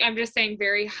locations. Like I'm just saying,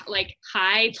 very like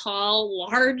high, tall,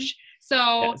 large.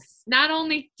 So Yes. not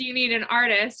only do you need an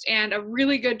artist and a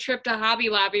really good trip to Hobby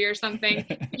Lobby or something,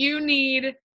 you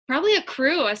need probably a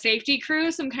crew, a safety crew,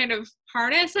 some kind of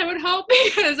harness, I would hope,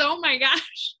 because oh my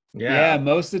gosh. Yeah,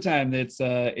 most of the time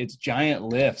it's giant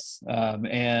lifts,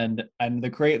 and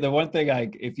the one thing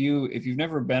if you've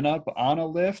never been up on a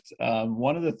lift,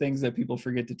 one of the things that people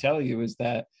forget to tell you is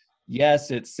that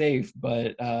yes, it's safe,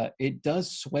 but it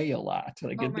does sway a lot.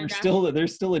 Like Oh my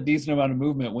there's still a decent amount of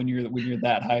movement when you're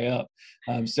that high up.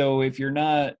 So if you're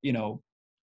not,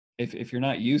 if you're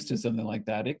not used to something like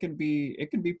that, it can be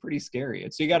pretty scary.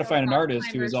 And so you got to find an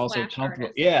artist who is also comfortable.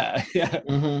 Artist. Yeah, yeah,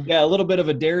 Mm-hmm. yeah, a little bit of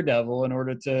a daredevil in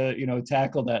order to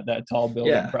tackle that tall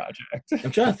building project.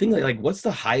 I'm trying to think like what's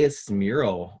the highest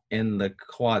mural in the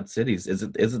Quad Cities? Is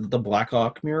it the Black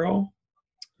Hawk mural?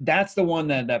 That's the one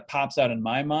that pops out in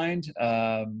my mind.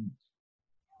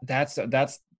 That's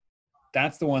the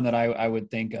one that I would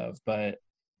think of, but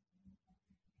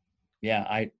yeah,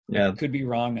 I could be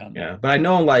wrong on that. Yeah, but I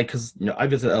know like because I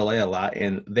visit LA a lot,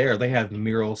 and there they have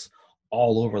murals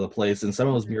all over the place, and some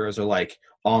of those murals are like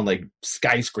on like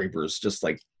skyscrapers, just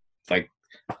like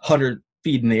 100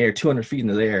 feet in the air, 200 feet in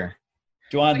the air.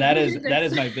 Juan, that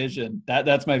is my vision.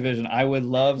 That's my vision. I would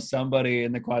love somebody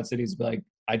in the Quad Cities to be like,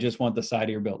 I just want the side of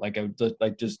your building. Like I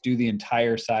would just do the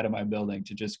entire side of my building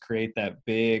to just create that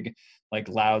big, like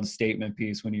loud statement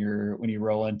piece when you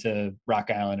roll into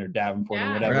Rock Island or Davenport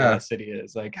or whatever that city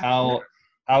is. Like how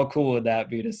cool would that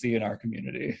be to see in our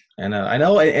community? And I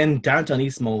know in downtown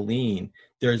East Moline,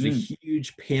 there's a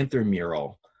huge Panther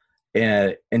mural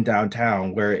in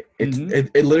downtown where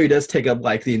it literally does take up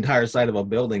like the entire side of a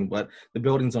building, but the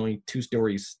building's only two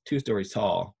stories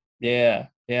tall. Yeah.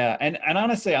 And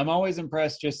honestly, I'm always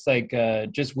impressed just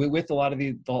with a lot of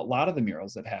the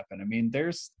murals that happen. I mean,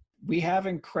 we have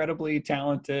incredibly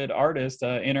talented artists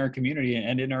in our community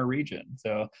and in our region.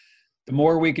 So the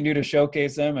more we can do to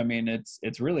showcase them, I mean,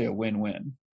 it's really a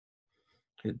win-win.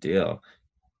 Good deal.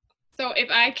 So if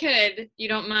I could, you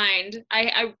don't mind,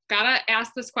 I gotta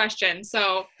ask this question.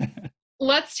 So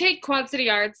let's take Quad City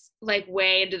Arts like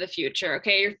way into the future.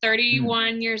 Okay, you're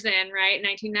 31 years in, right?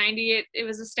 1990 it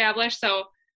was established. So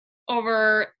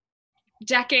over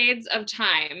decades of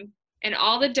time and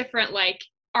all the different like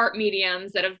art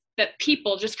mediums that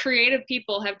people, just creative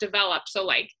people, have developed. So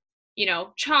like,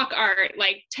 chalk art,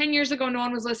 like 10 years ago no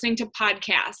one was listening to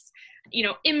podcasts.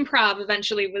 Improv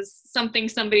eventually was something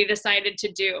somebody decided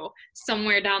to do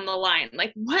somewhere down the line.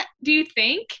 Like, what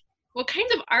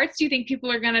kinds of arts do you think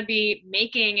people are going to be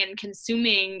making and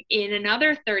consuming in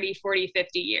another 30, 40,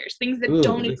 50 years? Things that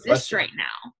don't exist right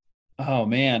now. Oh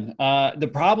man. The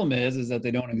problem is that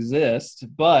they don't exist,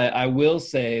 but I will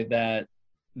say that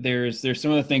there's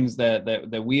some of the things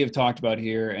that we have talked about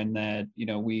here, and that,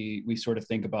 we sort of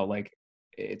think about, like,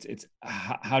 it's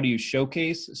how do you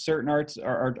showcase certain arts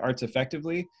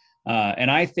effectively?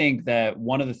 And I think that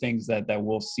one of the things that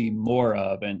we'll see more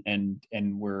of,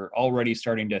 and we're already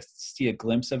starting to see a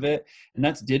glimpse of it, and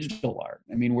that's digital art.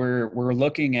 I mean, we're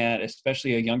looking at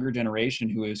especially a younger generation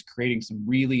who is creating some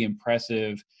really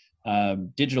impressive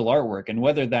digital artwork, and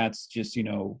whether that's just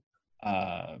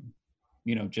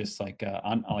just like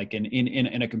on like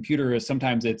in a computer,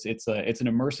 sometimes it's an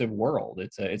immersive world.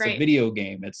 It's a video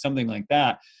game. It's something like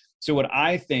that. So what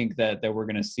I think that we're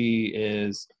going to see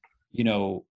is,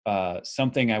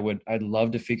 something I'd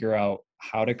love to figure out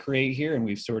how to create here, and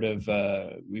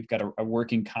we've got a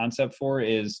working concept for,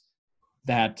 is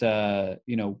that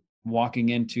walking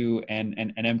into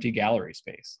an empty gallery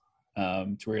space,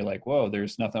 to where you're like, whoa,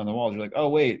 there's nothing on the walls. You're like, oh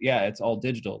wait, yeah, it's all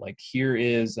digital. Like here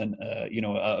is a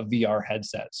VR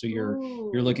headset. So you're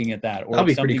looking at that, or that'd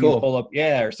be something pretty cool. You pull up,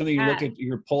 or something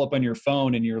you pull up on your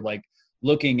phone, and you're like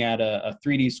looking at a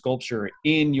 3D sculpture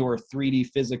in your 3D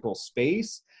physical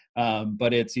space.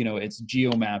 But it's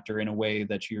geomapped, or in a way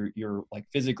that you're like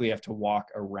physically have to walk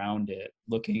around it,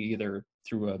 looking either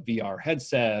through a VR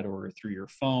headset or through your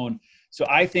phone. So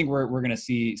I think we're going to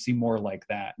see more like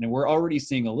that. And we're already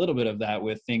seeing a little bit of that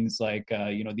with things like,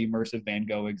 the immersive Van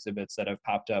Gogh exhibits that have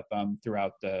popped up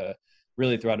throughout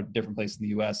different places in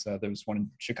the US. There was one in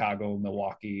Chicago,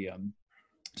 Milwaukee.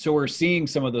 So we're seeing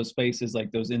some of those spaces,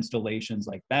 like those installations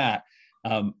like that.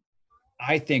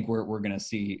 I think we're going to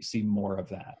see more of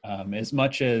that. As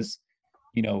much as,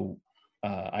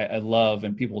 I love,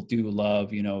 and people do love,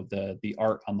 the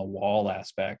art on the wall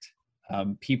aspect.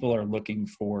 People are looking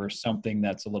for something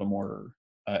that's a little more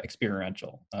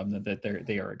experiential, that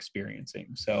they are experiencing.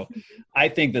 So I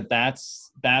think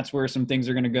that's where some things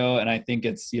are going to go. And I think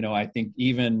it's, I think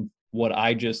even what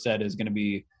I just said is going to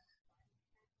be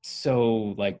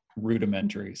so like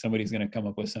rudimentary. Somebody's going to come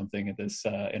up with something at this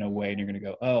in a way, and you're going to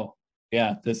go, oh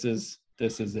yeah, this is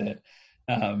this is it.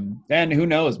 And who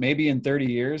knows, maybe in 30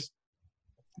 years,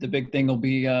 the big thing will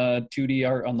be 2D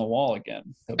art on the wall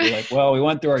again. They'll be like, well, we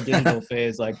went through our digital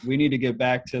phase. Like, we need to get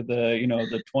back to the,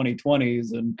 the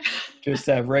 2020s and just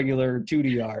have regular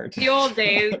 2D art. The old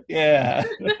days. Yeah.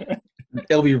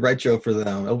 It'll be retro for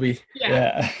them. It'll be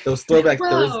those throwback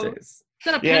Thursdays. Is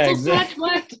that a pencil set?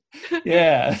 What?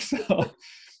 Yeah. So,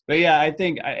 but yeah, I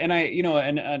think, and I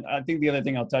think the other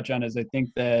thing I'll touch on is I think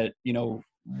that,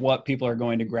 what people are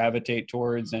going to gravitate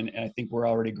towards, and I think we're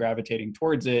already gravitating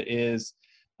towards it, is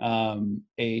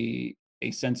a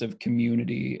sense of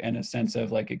community and a sense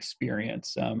of like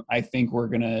experience. I think we're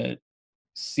going to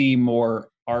see more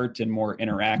art and more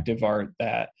interactive art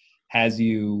that has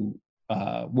you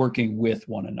working with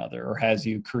one another, or has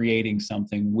you creating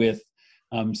something with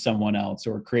someone else,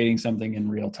 or creating something in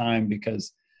real time.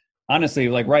 Because honestly,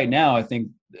 like right now, I think,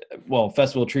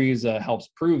 Festival of Trees helps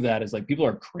prove that, is like people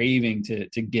are craving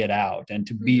to get out and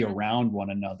to be around one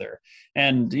another.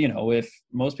 And, if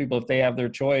most people, if they have their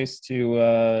choice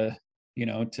to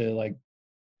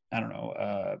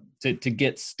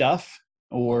get stuff,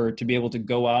 or to be able to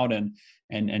go out and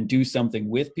do something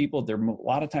with people, a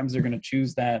lot of times they're going to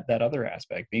choose that other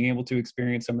aspect, being able to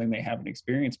experience something they haven't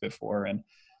experienced before. And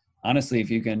honestly, if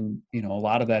you can, a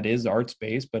lot of that is art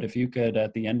space, but if you could,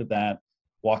 at the end of that,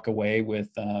 walk away with,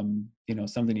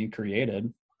 something you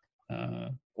created,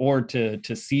 or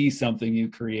to see something you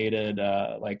created,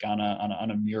 like on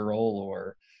a mural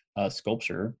or a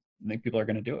sculpture, I think people are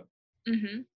going to do it.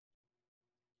 Mm-hmm.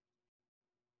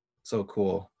 So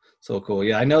cool.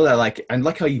 Yeah, I know that, I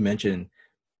like how you mentioned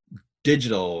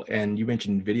digital, and you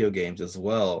mentioned video games as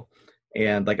well.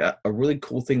 And like a really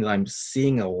cool thing that I'm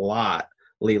seeing a lot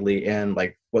lately, and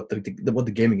like what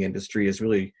the gaming industry is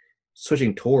really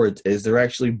switching towards, is they're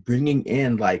actually bringing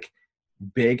in like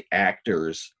big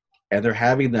actors, and they're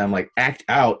having them like act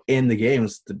out in the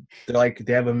games.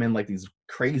 They have them in like these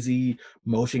crazy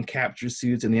motion capture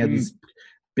suits, and they have these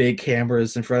big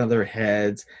cameras in front of their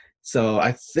heads. So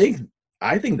I think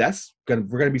we're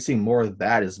gonna be seeing more of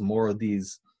that, is more of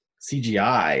these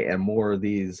CGI and more of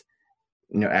these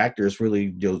actors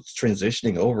really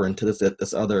transitioning over into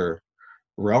this other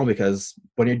realm. Because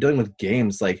when you're dealing with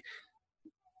games, like,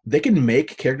 they can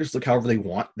make characters look however they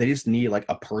want. They just need like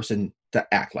a person to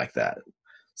act like that.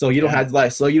 So you don't have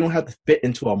to fit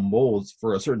into a mold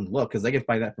for a certain look, because they can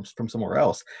find that from somewhere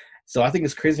else. So I think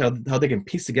it's crazy how they can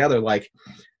piece together like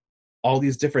all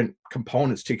these different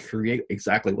components to create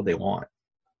exactly what they want.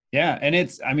 Yeah, and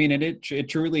it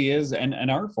truly is an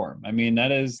art form. I mean,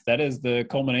 that is the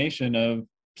culmination of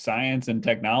science and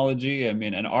technology. I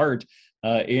mean, and art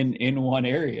in one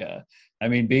area. I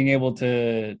mean, being able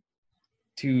to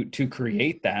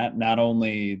create that, not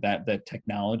only the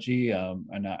technology,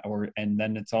 and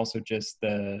then it's also just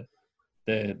the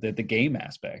game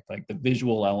aspect, like the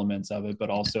visual elements of it, but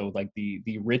also like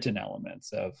the written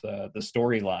elements of the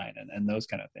storyline and those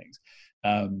kind of things.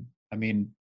 Some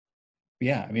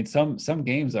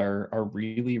games are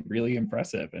really, really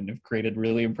impressive, and have created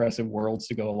really impressive worlds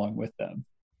to go along with them.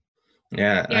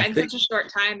 Yeah, in such a short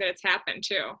time that it's happened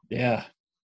too. Yeah,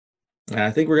 and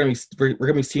I think we're gonna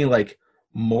be seeing like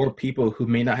more people who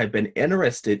may not have been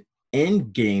interested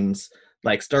in games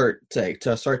like start to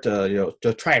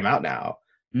try them out now.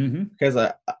 Because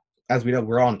as we know,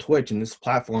 we're on Twitch, and this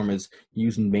platform is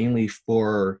used mainly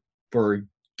for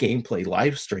gameplay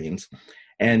live streams,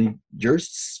 and we're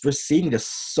seeing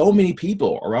just so many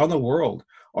people around the world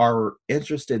are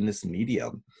interested in this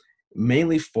medium,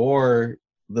 mainly for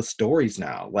the stories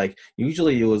now. Like,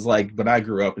 usually it was like when I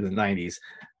grew up in the 90s,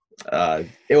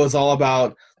 it was all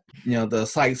about the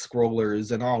side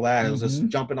scrollers and all that. It was just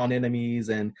jumping on enemies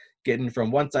and getting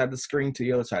from one side of the screen to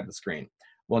the other side of the screen.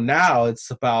 Well, now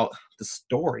it's about the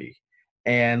story,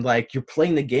 and like you're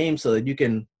playing the game so that you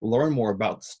can learn more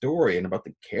about the story and about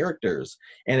the characters,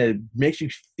 and it makes you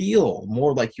feel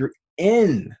more like you're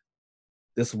in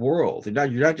this world. You're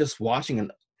not just watching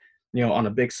on a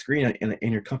big screen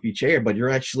in your comfy chair, but you're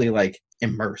actually like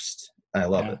immersed. I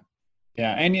love it.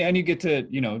 Yeah, and you get to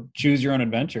choose your own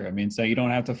adventure. I mean, so you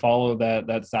don't have to follow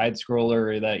that side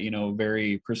scroller or that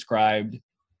very prescribed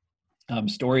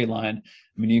storyline. I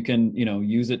mean, you can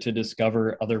use it to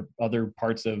discover other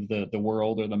parts of the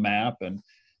world or the map, and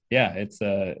yeah,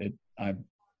 I'm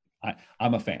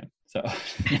a fan. So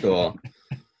cool.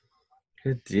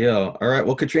 Good deal. All right.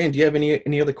 Well, Katrina, do you have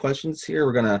any other questions here?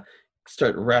 We're gonna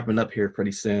start wrapping up here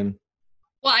pretty soon.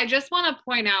 Well, I just want to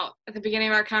point out at the beginning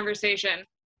of our conversation,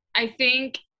 I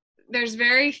think there's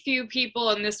very few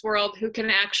people in this world who can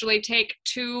actually take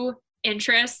two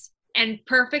interests and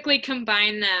perfectly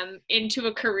combine them into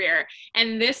a career.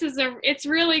 And it's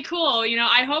really cool. You know,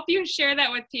 I hope you share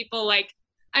that with people. Like,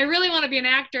 I really want to be an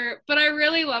actor, but I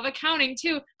really love accounting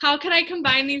too. How can I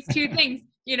combine these two things?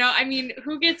 You know, I mean,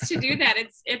 who gets to do that?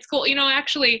 It's cool. You know,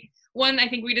 actually, one I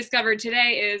think we discovered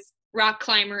today is rock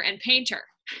climber and painter.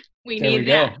 There we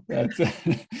go. That's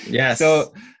yes.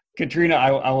 So, Katrina,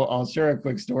 I'll share a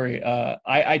quick story.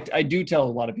 I do tell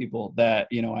a lot of people that,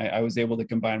 you know, I was able to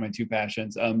combine my two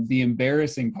passions. The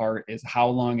embarrassing part is how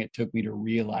long it took me to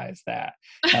realize that,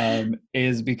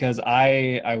 is because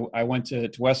I went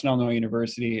to Western Illinois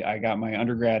University. I got my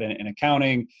undergrad in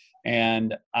accounting,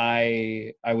 and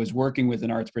I was working with an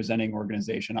arts presenting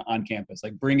organization on campus,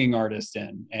 like bringing artists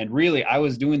in. And really, I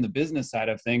was doing the business side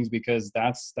of things because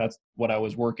that's what I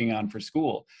was working on for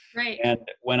school. Right. And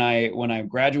when I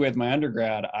graduated my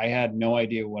undergrad, I had no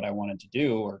idea what I wanted to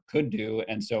do or could do.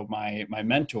 And so my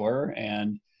mentor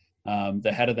and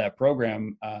the head of that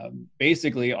program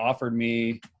basically offered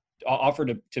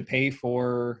to pay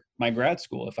for my grad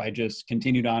school if I just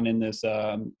continued on in this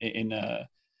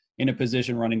in a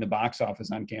position running the box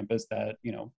office on campus that,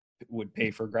 you know, would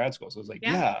pay for grad school. So I was like,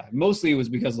 yeah. Mostly it was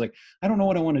because, like, I don't know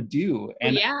what I want to do.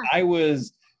 And I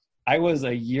was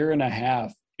a year and a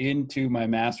half into my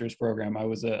master's program. I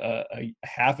was a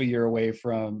half a year away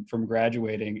from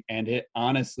graduating, and it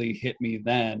honestly hit me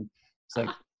then. It's like,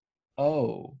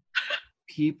 oh,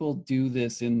 people do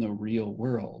this in the real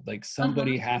world. Like,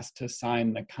 somebody has to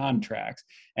sign the contracts.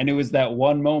 And it was that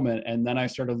one moment. And then I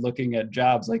started looking at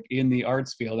jobs like in the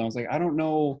arts field. And I was like, I don't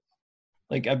know,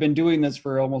 like, I've been doing this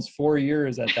for almost 4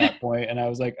 years at that point. And I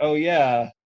was like, oh yeah,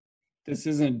 this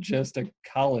isn't just a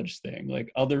college thing.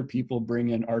 Like, other people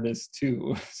bring in artists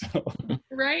too. So.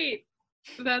 Right.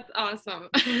 That's awesome.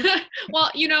 Well,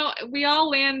 you know, we all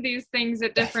land these things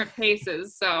at different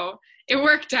paces, so it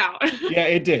worked out. Yeah,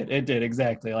 it did.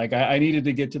 Exactly. Like, I needed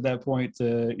to get to that point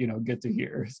to, you know, get to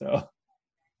here. So.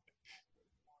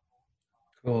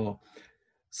 Cool.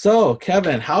 So,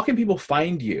 Kevin, how can people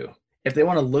find you if they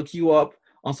want to look you up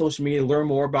on social media, learn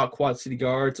more about Quad City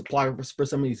Arts, apply for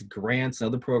some of these grants and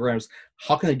other programs?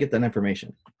 How can they get that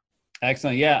information?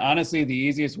 Excellent. Yeah, honestly, the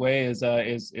easiest way is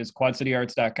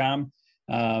quadcityarts.com.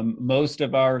 Most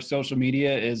of our social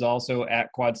media is also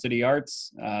at Quad City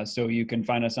Arts. So you can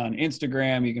find us on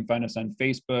Instagram. You can find us on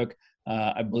Facebook.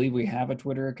 I believe we have a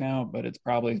Twitter account, but it's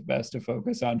probably best to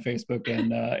focus on Facebook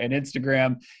and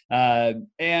Instagram.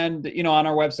 And, you know, on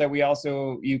our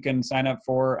website, you can sign up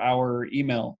for our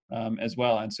email as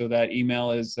well. And so that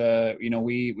email is, you know,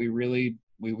 we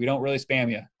don't really spam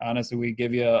you. Honestly, we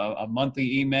give you a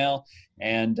monthly email.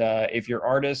 And if you're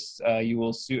artists,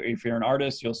 if you're an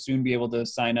artist, you'll soon be able to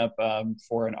sign up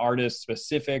for an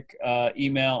artist-specific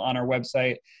email on our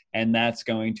website, and that's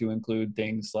going to include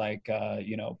things like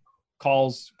you know,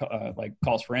 calls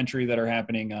for entry that are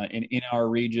happening in our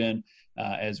region,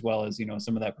 as well as, you know,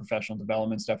 some of that professional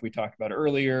development stuff we talked about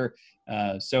earlier.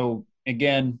 So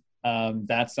again,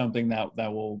 that's something that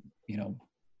will, you know,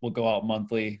 will go out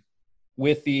monthly.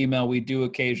 With the email, we do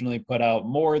occasionally put out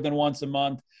more than once a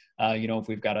month, you know, if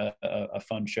we've got a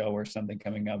fun show or something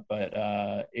coming up. But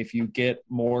if you're getting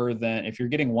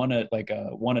one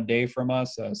a day from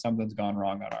us, something's gone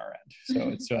wrong on our end.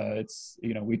 So it's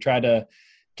you know, we try to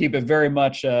keep it very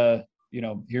much, you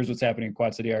know, here's what's happening in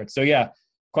Quad City Arts. So yeah,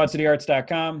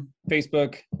 quadcityarts.com,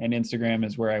 Facebook, and Instagram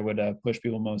is where I would push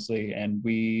people mostly. And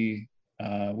we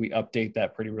update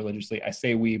that pretty religiously. I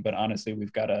say we, but honestly,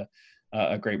 we've got a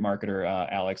great marketer,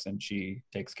 Alex, and she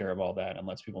takes care of all that and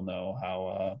lets people know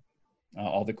how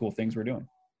all the cool things we're doing.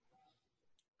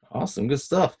 Awesome, good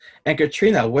stuff. And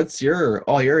Katrina, what's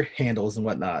all your handles and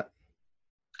whatnot?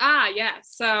 Yeah.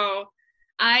 So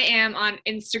I am on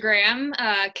Instagram,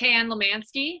 KN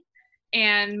Lemansky,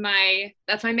 and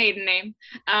that's my maiden name.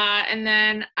 And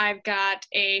then I've got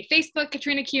a Facebook,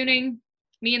 Katrina Kuning,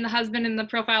 me and the husband in the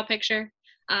profile picture.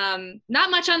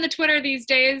 Not much on the Twitter these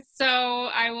days, so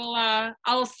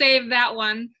I'll save that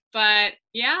one. But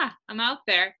yeah, I'm out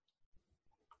there.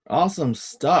 Awesome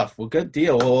stuff. Well, good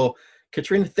deal. Well,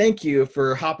 Katrina, thank you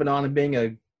for hopping on and being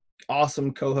an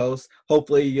awesome co-host.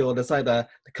 Hopefully you'll decide to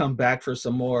come back for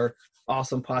some more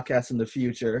awesome podcasts in the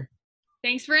future.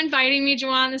 Thanks for inviting me,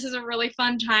 Juwan. This is a really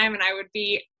fun time, and I would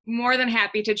be more than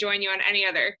happy to join you on any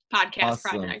other podcast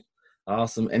project.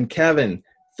 Awesome. And Kevin,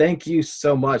 thank you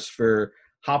so much for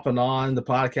hopping on the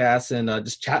podcast and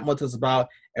just chatting with us about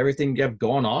everything you have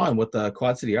going on with the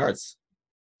Quad City Arts.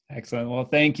 Excellent. Well,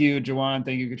 thank you, Juwan.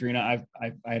 Thank you, Katrina.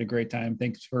 I had a great time.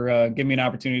 Thanks for giving me an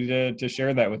opportunity to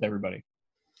share that with everybody.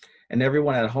 And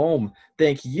everyone at home,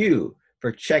 thank you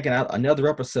for checking out another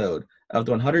episode of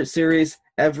the 100 Series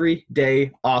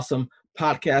Everyday Awesome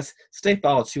podcast. Stay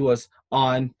followed to us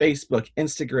on Facebook,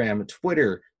 Instagram,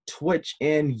 Twitter, Twitch,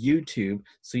 and YouTube,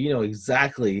 so you know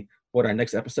exactly what our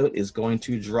next episode is going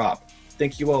to drop.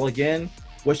 Thank you all again.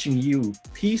 Wishing you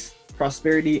peace,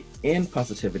 prosperity, and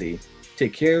positivity.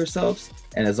 Take care of yourselves,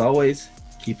 and as always,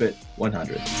 keep it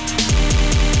 100.